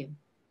 Thank you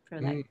for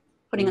that,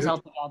 putting us all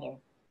together.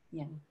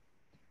 Yeah.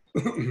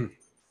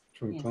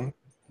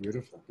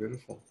 Beautiful,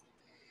 beautiful.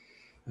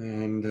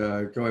 And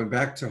going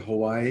back to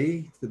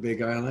Hawaii, the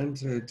Big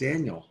Island,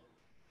 Daniel.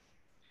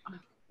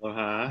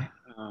 Aloha.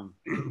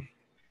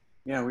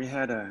 Yeah, we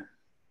had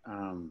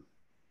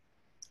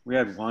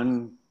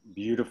one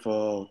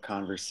beautiful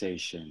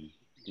conversation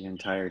the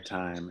entire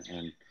time,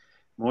 and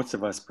most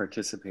of us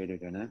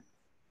participated in it.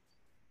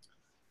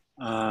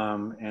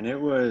 And it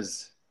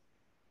was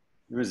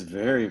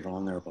very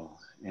vulnerable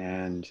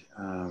and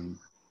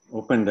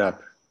opened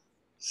up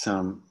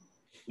some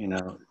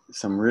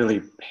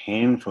really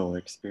painful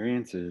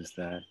experiences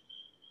that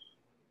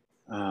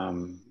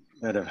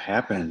have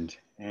happened.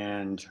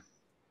 And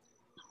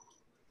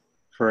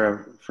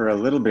for a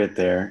little bit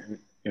there,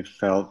 it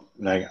felt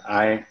like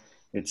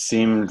it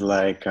seemed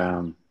like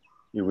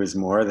it was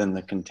more than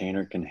the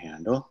container can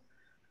handle,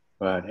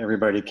 but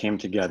everybody came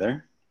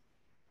together,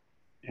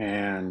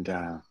 and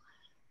it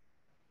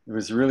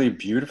was really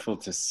beautiful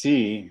to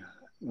see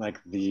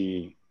like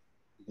the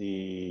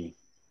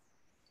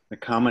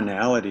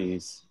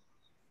commonalities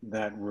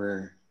that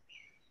were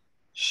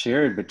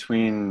shared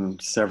between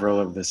several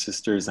of the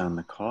sisters on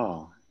the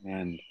call,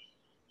 and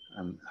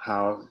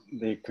how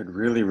they could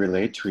really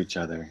relate to each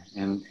other,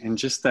 and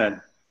just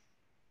that,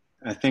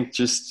 I think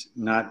just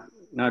not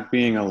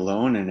being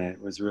alone in it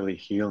was really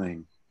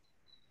healing.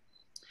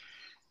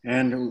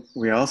 And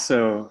we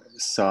also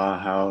saw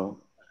how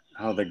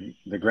the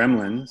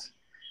gremlins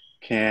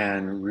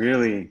can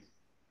really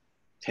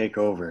take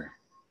over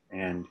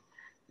and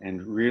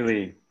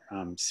really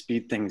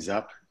speed things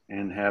up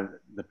and have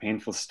the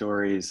painful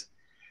stories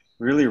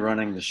really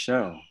running the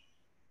show.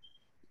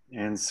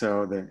 And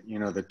so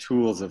the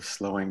tools of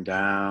slowing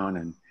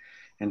down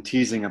and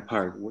teasing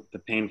apart the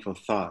painful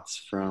thoughts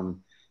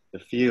from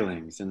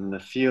feelings, and the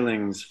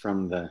feelings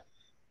from the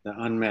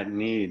unmet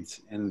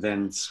needs, and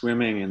then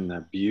swimming in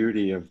the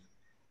beauty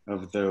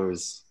of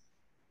those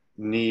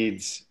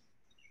needs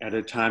at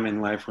a time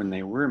in life when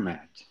they were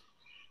met.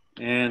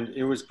 And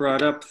it was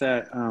brought up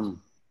that,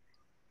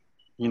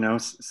 you know,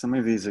 some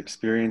of these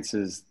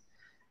experiences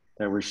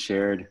that were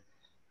shared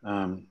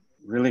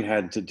really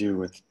had to do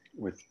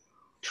with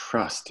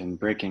trust and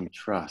breaking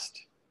trust.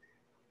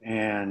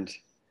 And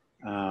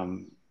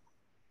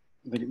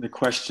the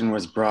question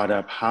was brought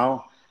up,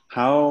 how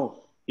can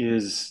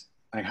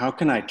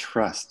I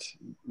trust?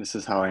 This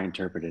is how I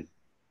interpreted.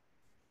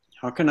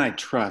 How can I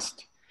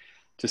trust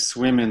to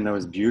swim in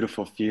those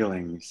beautiful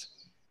feelings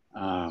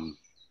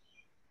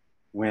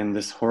when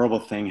this horrible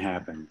thing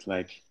happened?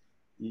 Like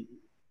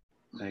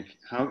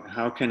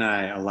how can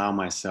I allow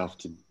myself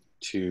to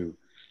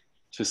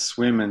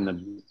swim in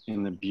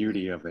the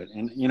beauty of it?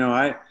 And you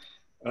know,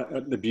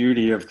 the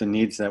beauty of the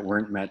needs that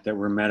weren't met, that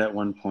were met at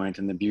one point,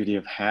 and the beauty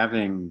of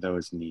having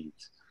those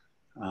needs.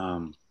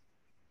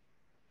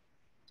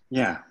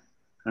 Yeah,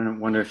 I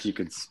wonder if you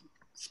could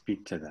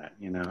speak to that.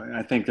 You know,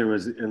 I think there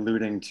was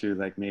alluding to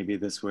like maybe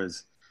this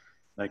was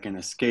like an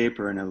escape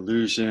or an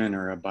illusion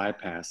or a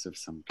bypass of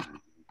some kind.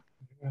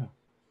 Yeah.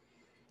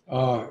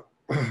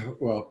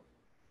 Well,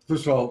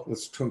 first of all,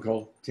 let's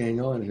twinkle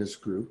Daniel and his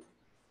group.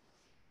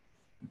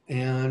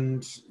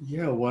 And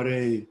yeah, what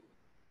a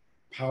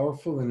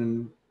powerful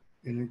and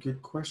a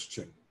good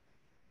question.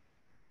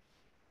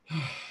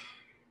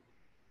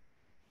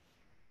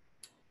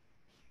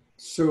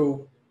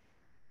 So,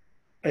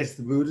 as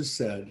the Buddha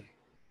said,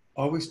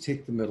 always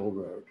take the middle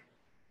road,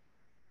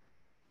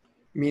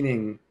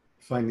 meaning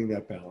finding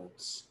that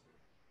balance.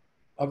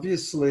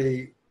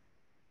 Obviously,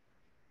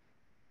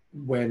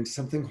 when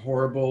something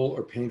horrible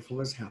or painful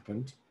has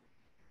happened,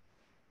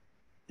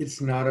 it's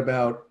not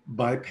about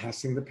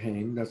bypassing the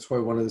pain. That's why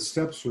one of the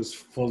steps was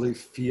fully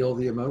feel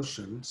the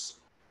emotions.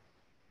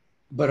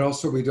 But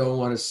also, we don't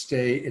want to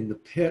stay in the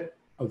pit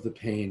of the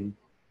pain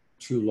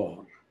too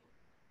long.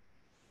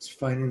 It's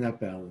finding that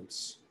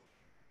balance.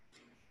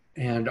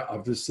 And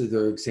obviously,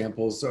 there are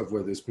examples of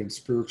where there's been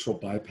spiritual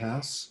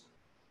bypass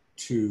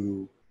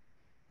to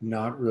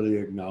not really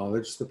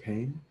acknowledge the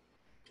pain.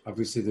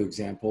 Obviously, the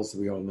examples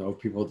that we all know,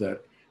 people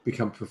that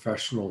become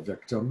professional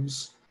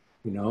victims,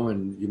 you know,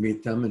 and you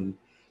meet them and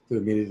they're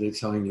immediately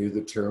telling you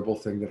the terrible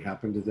thing that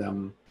happened to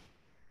them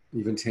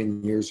even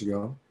 10 years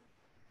ago.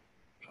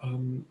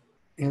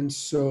 And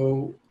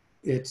so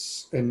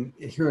and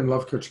here in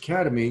Love Coach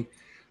Academy,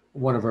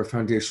 one of our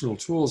foundational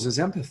tools is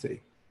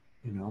empathy,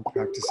 you know,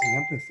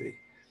 practicing empathy.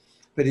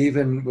 But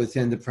even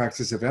within the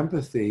practice of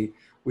empathy,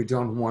 we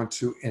don't want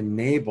to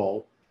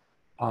enable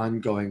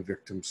ongoing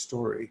victim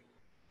story.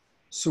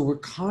 So we're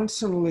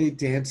constantly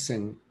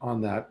dancing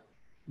on that,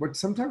 what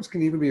sometimes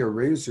can even be a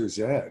razor's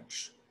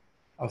edge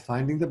of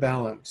finding the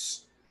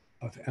balance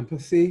of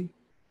empathy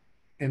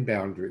and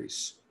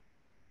boundaries.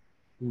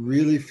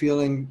 Really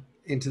feeling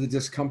into the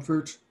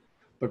discomfort,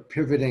 but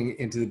pivoting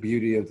into the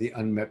beauty of the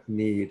unmet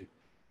need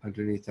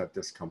underneath that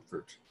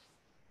discomfort.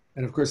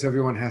 And of course,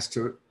 everyone has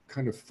to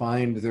kind of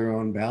find their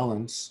own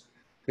balance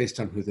based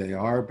on who they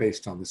are,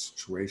 based on the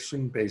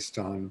situation, based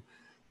on,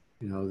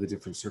 you know, the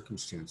different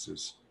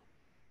circumstances.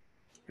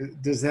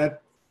 Does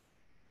that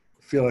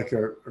feel like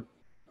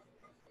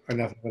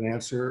enough of an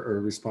answer or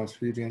a response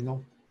for you,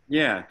 Daniel?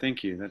 Yeah,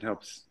 thank you. That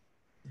helps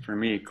for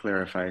me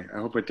clarify. I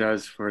hope it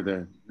does for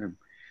the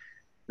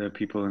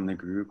people in the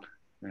group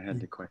that had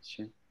the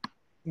question.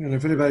 And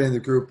if anybody in the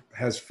group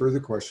has further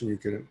question, you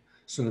can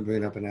certainly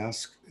bring it up and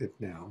ask it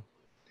now.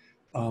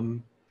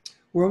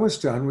 We're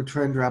almost done. We're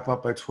trying to wrap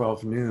up by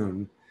 12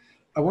 noon.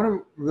 I want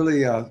to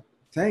really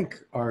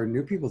thank our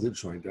new people that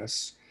joined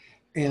us.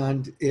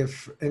 And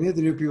if any of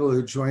the new people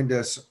who joined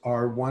us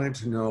are wanting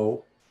to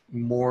know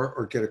more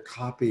or get a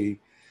copy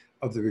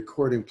of the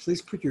recording, please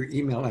put your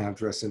email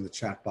address in the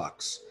chat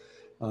box.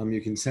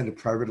 You can send it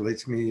privately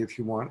to me if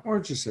you want, or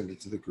just send it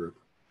to the group.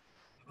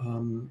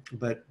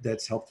 But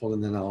that's helpful,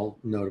 and then I'll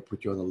know to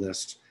put you on the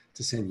list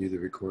to send you the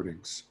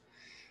recordings.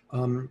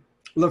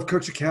 Love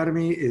Coach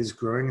Academy is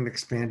growing and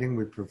expanding.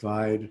 We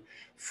provide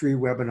free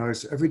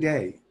webinars every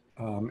day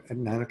at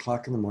 9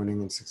 o'clock in the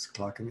morning and 6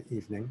 o'clock in the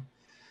evening.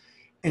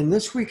 And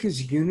this week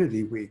is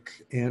Unity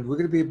Week, and we're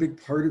going to be a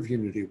big part of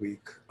Unity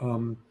Week.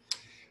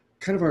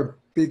 Kind of our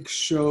big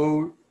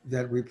show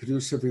that we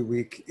produce every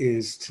week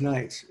is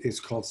tonight. It's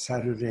called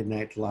Saturday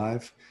Night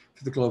Live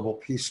for the Global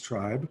Peace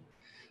Tribe.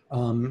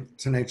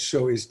 Tonight's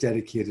show is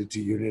dedicated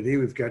to unity.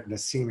 We've got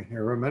Nassim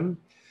Harriman.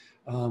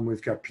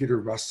 We've got Peter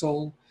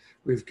Russell.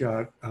 We've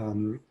got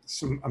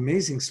some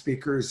amazing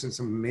speakers and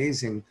some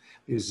amazing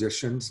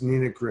musicians.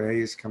 Nina Gray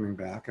is coming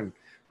back and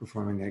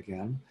performing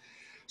again.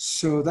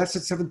 So that's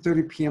at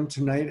 7:30 p.m.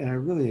 tonight, and I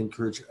really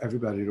encourage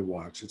everybody to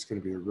watch. It's going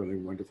to be a really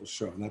wonderful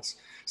show, and that's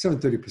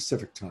 7:30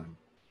 Pacific time.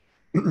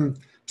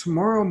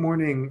 Tomorrow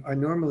morning, I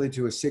normally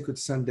do a Sacred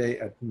Sunday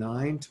at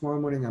 9. Tomorrow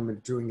morning, I'm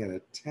doing it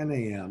at 10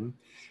 a.m.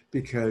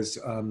 because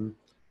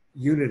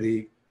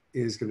Unity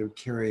is going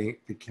to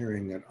be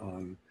carrying it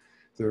on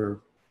their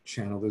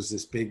channel. There's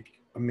this big,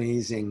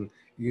 amazing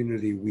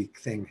Unity Week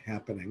thing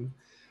happening.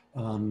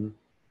 And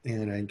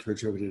I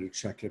encourage everybody to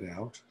check it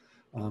out.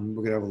 We're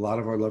going to have a lot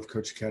of our Love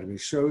Coach Academy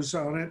shows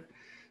on it,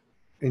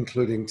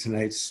 including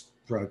tonight's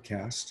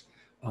broadcast.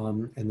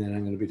 And then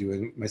I'm going to be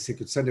doing my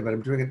Secret Sunday, but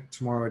I'm doing it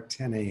tomorrow at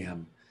 10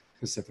 a.m.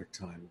 Pacific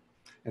time.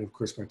 And of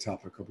course, my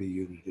topic will be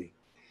Unity.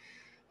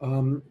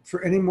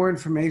 For any more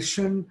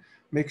information,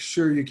 make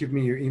sure you give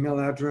me your email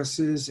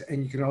addresses,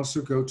 and you can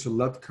also go to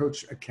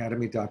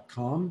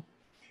lovecoachacademy.com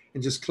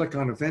and just click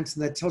on events,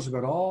 and that tells you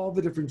about all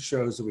the different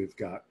shows that we've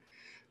got.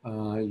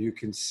 You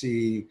can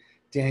see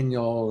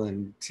Daniel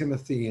and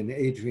Timothy and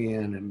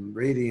Adrian and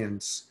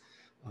Radiance,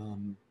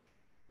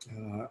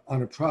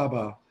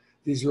 Anaprabha.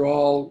 These are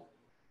all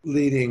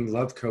leading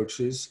love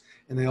coaches,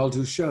 and they all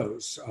do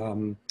shows.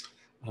 On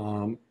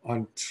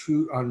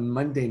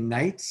Monday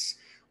nights,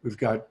 we've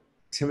got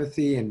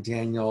Timothy and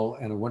Daniel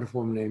and a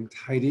wonderful woman named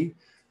Heidi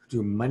who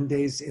do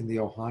Mondays in the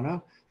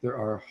Ohana. They're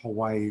our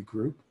Hawaii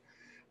group.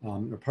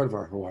 They're part of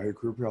our Hawaii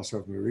group. We also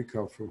have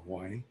Mariko from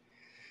Hawaii.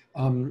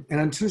 And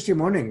on Tuesday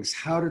mornings,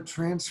 how to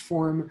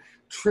transform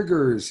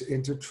triggers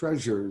into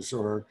treasures,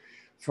 or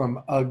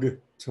from ugh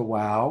to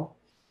wow.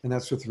 And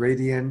that's with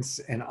Radiance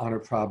and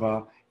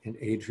Anaprabha and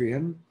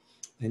Adrian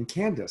and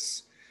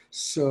Candace.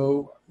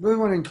 So really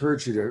want to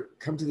encourage you to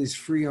come to these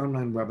free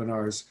online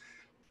webinars,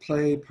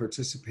 play,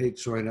 participate,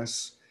 join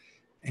us.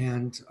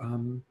 And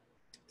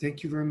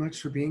thank you very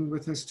much for being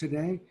with us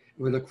today.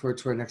 We look forward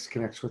to our next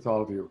connection with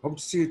all of you. Hope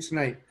to see you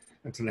tonight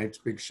on tonight's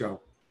big show.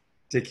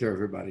 Take care,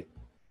 everybody.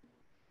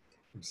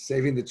 I'm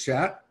saving the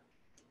chat.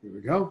 Here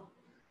we go.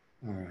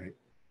 All right.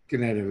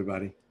 Good night,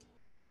 everybody.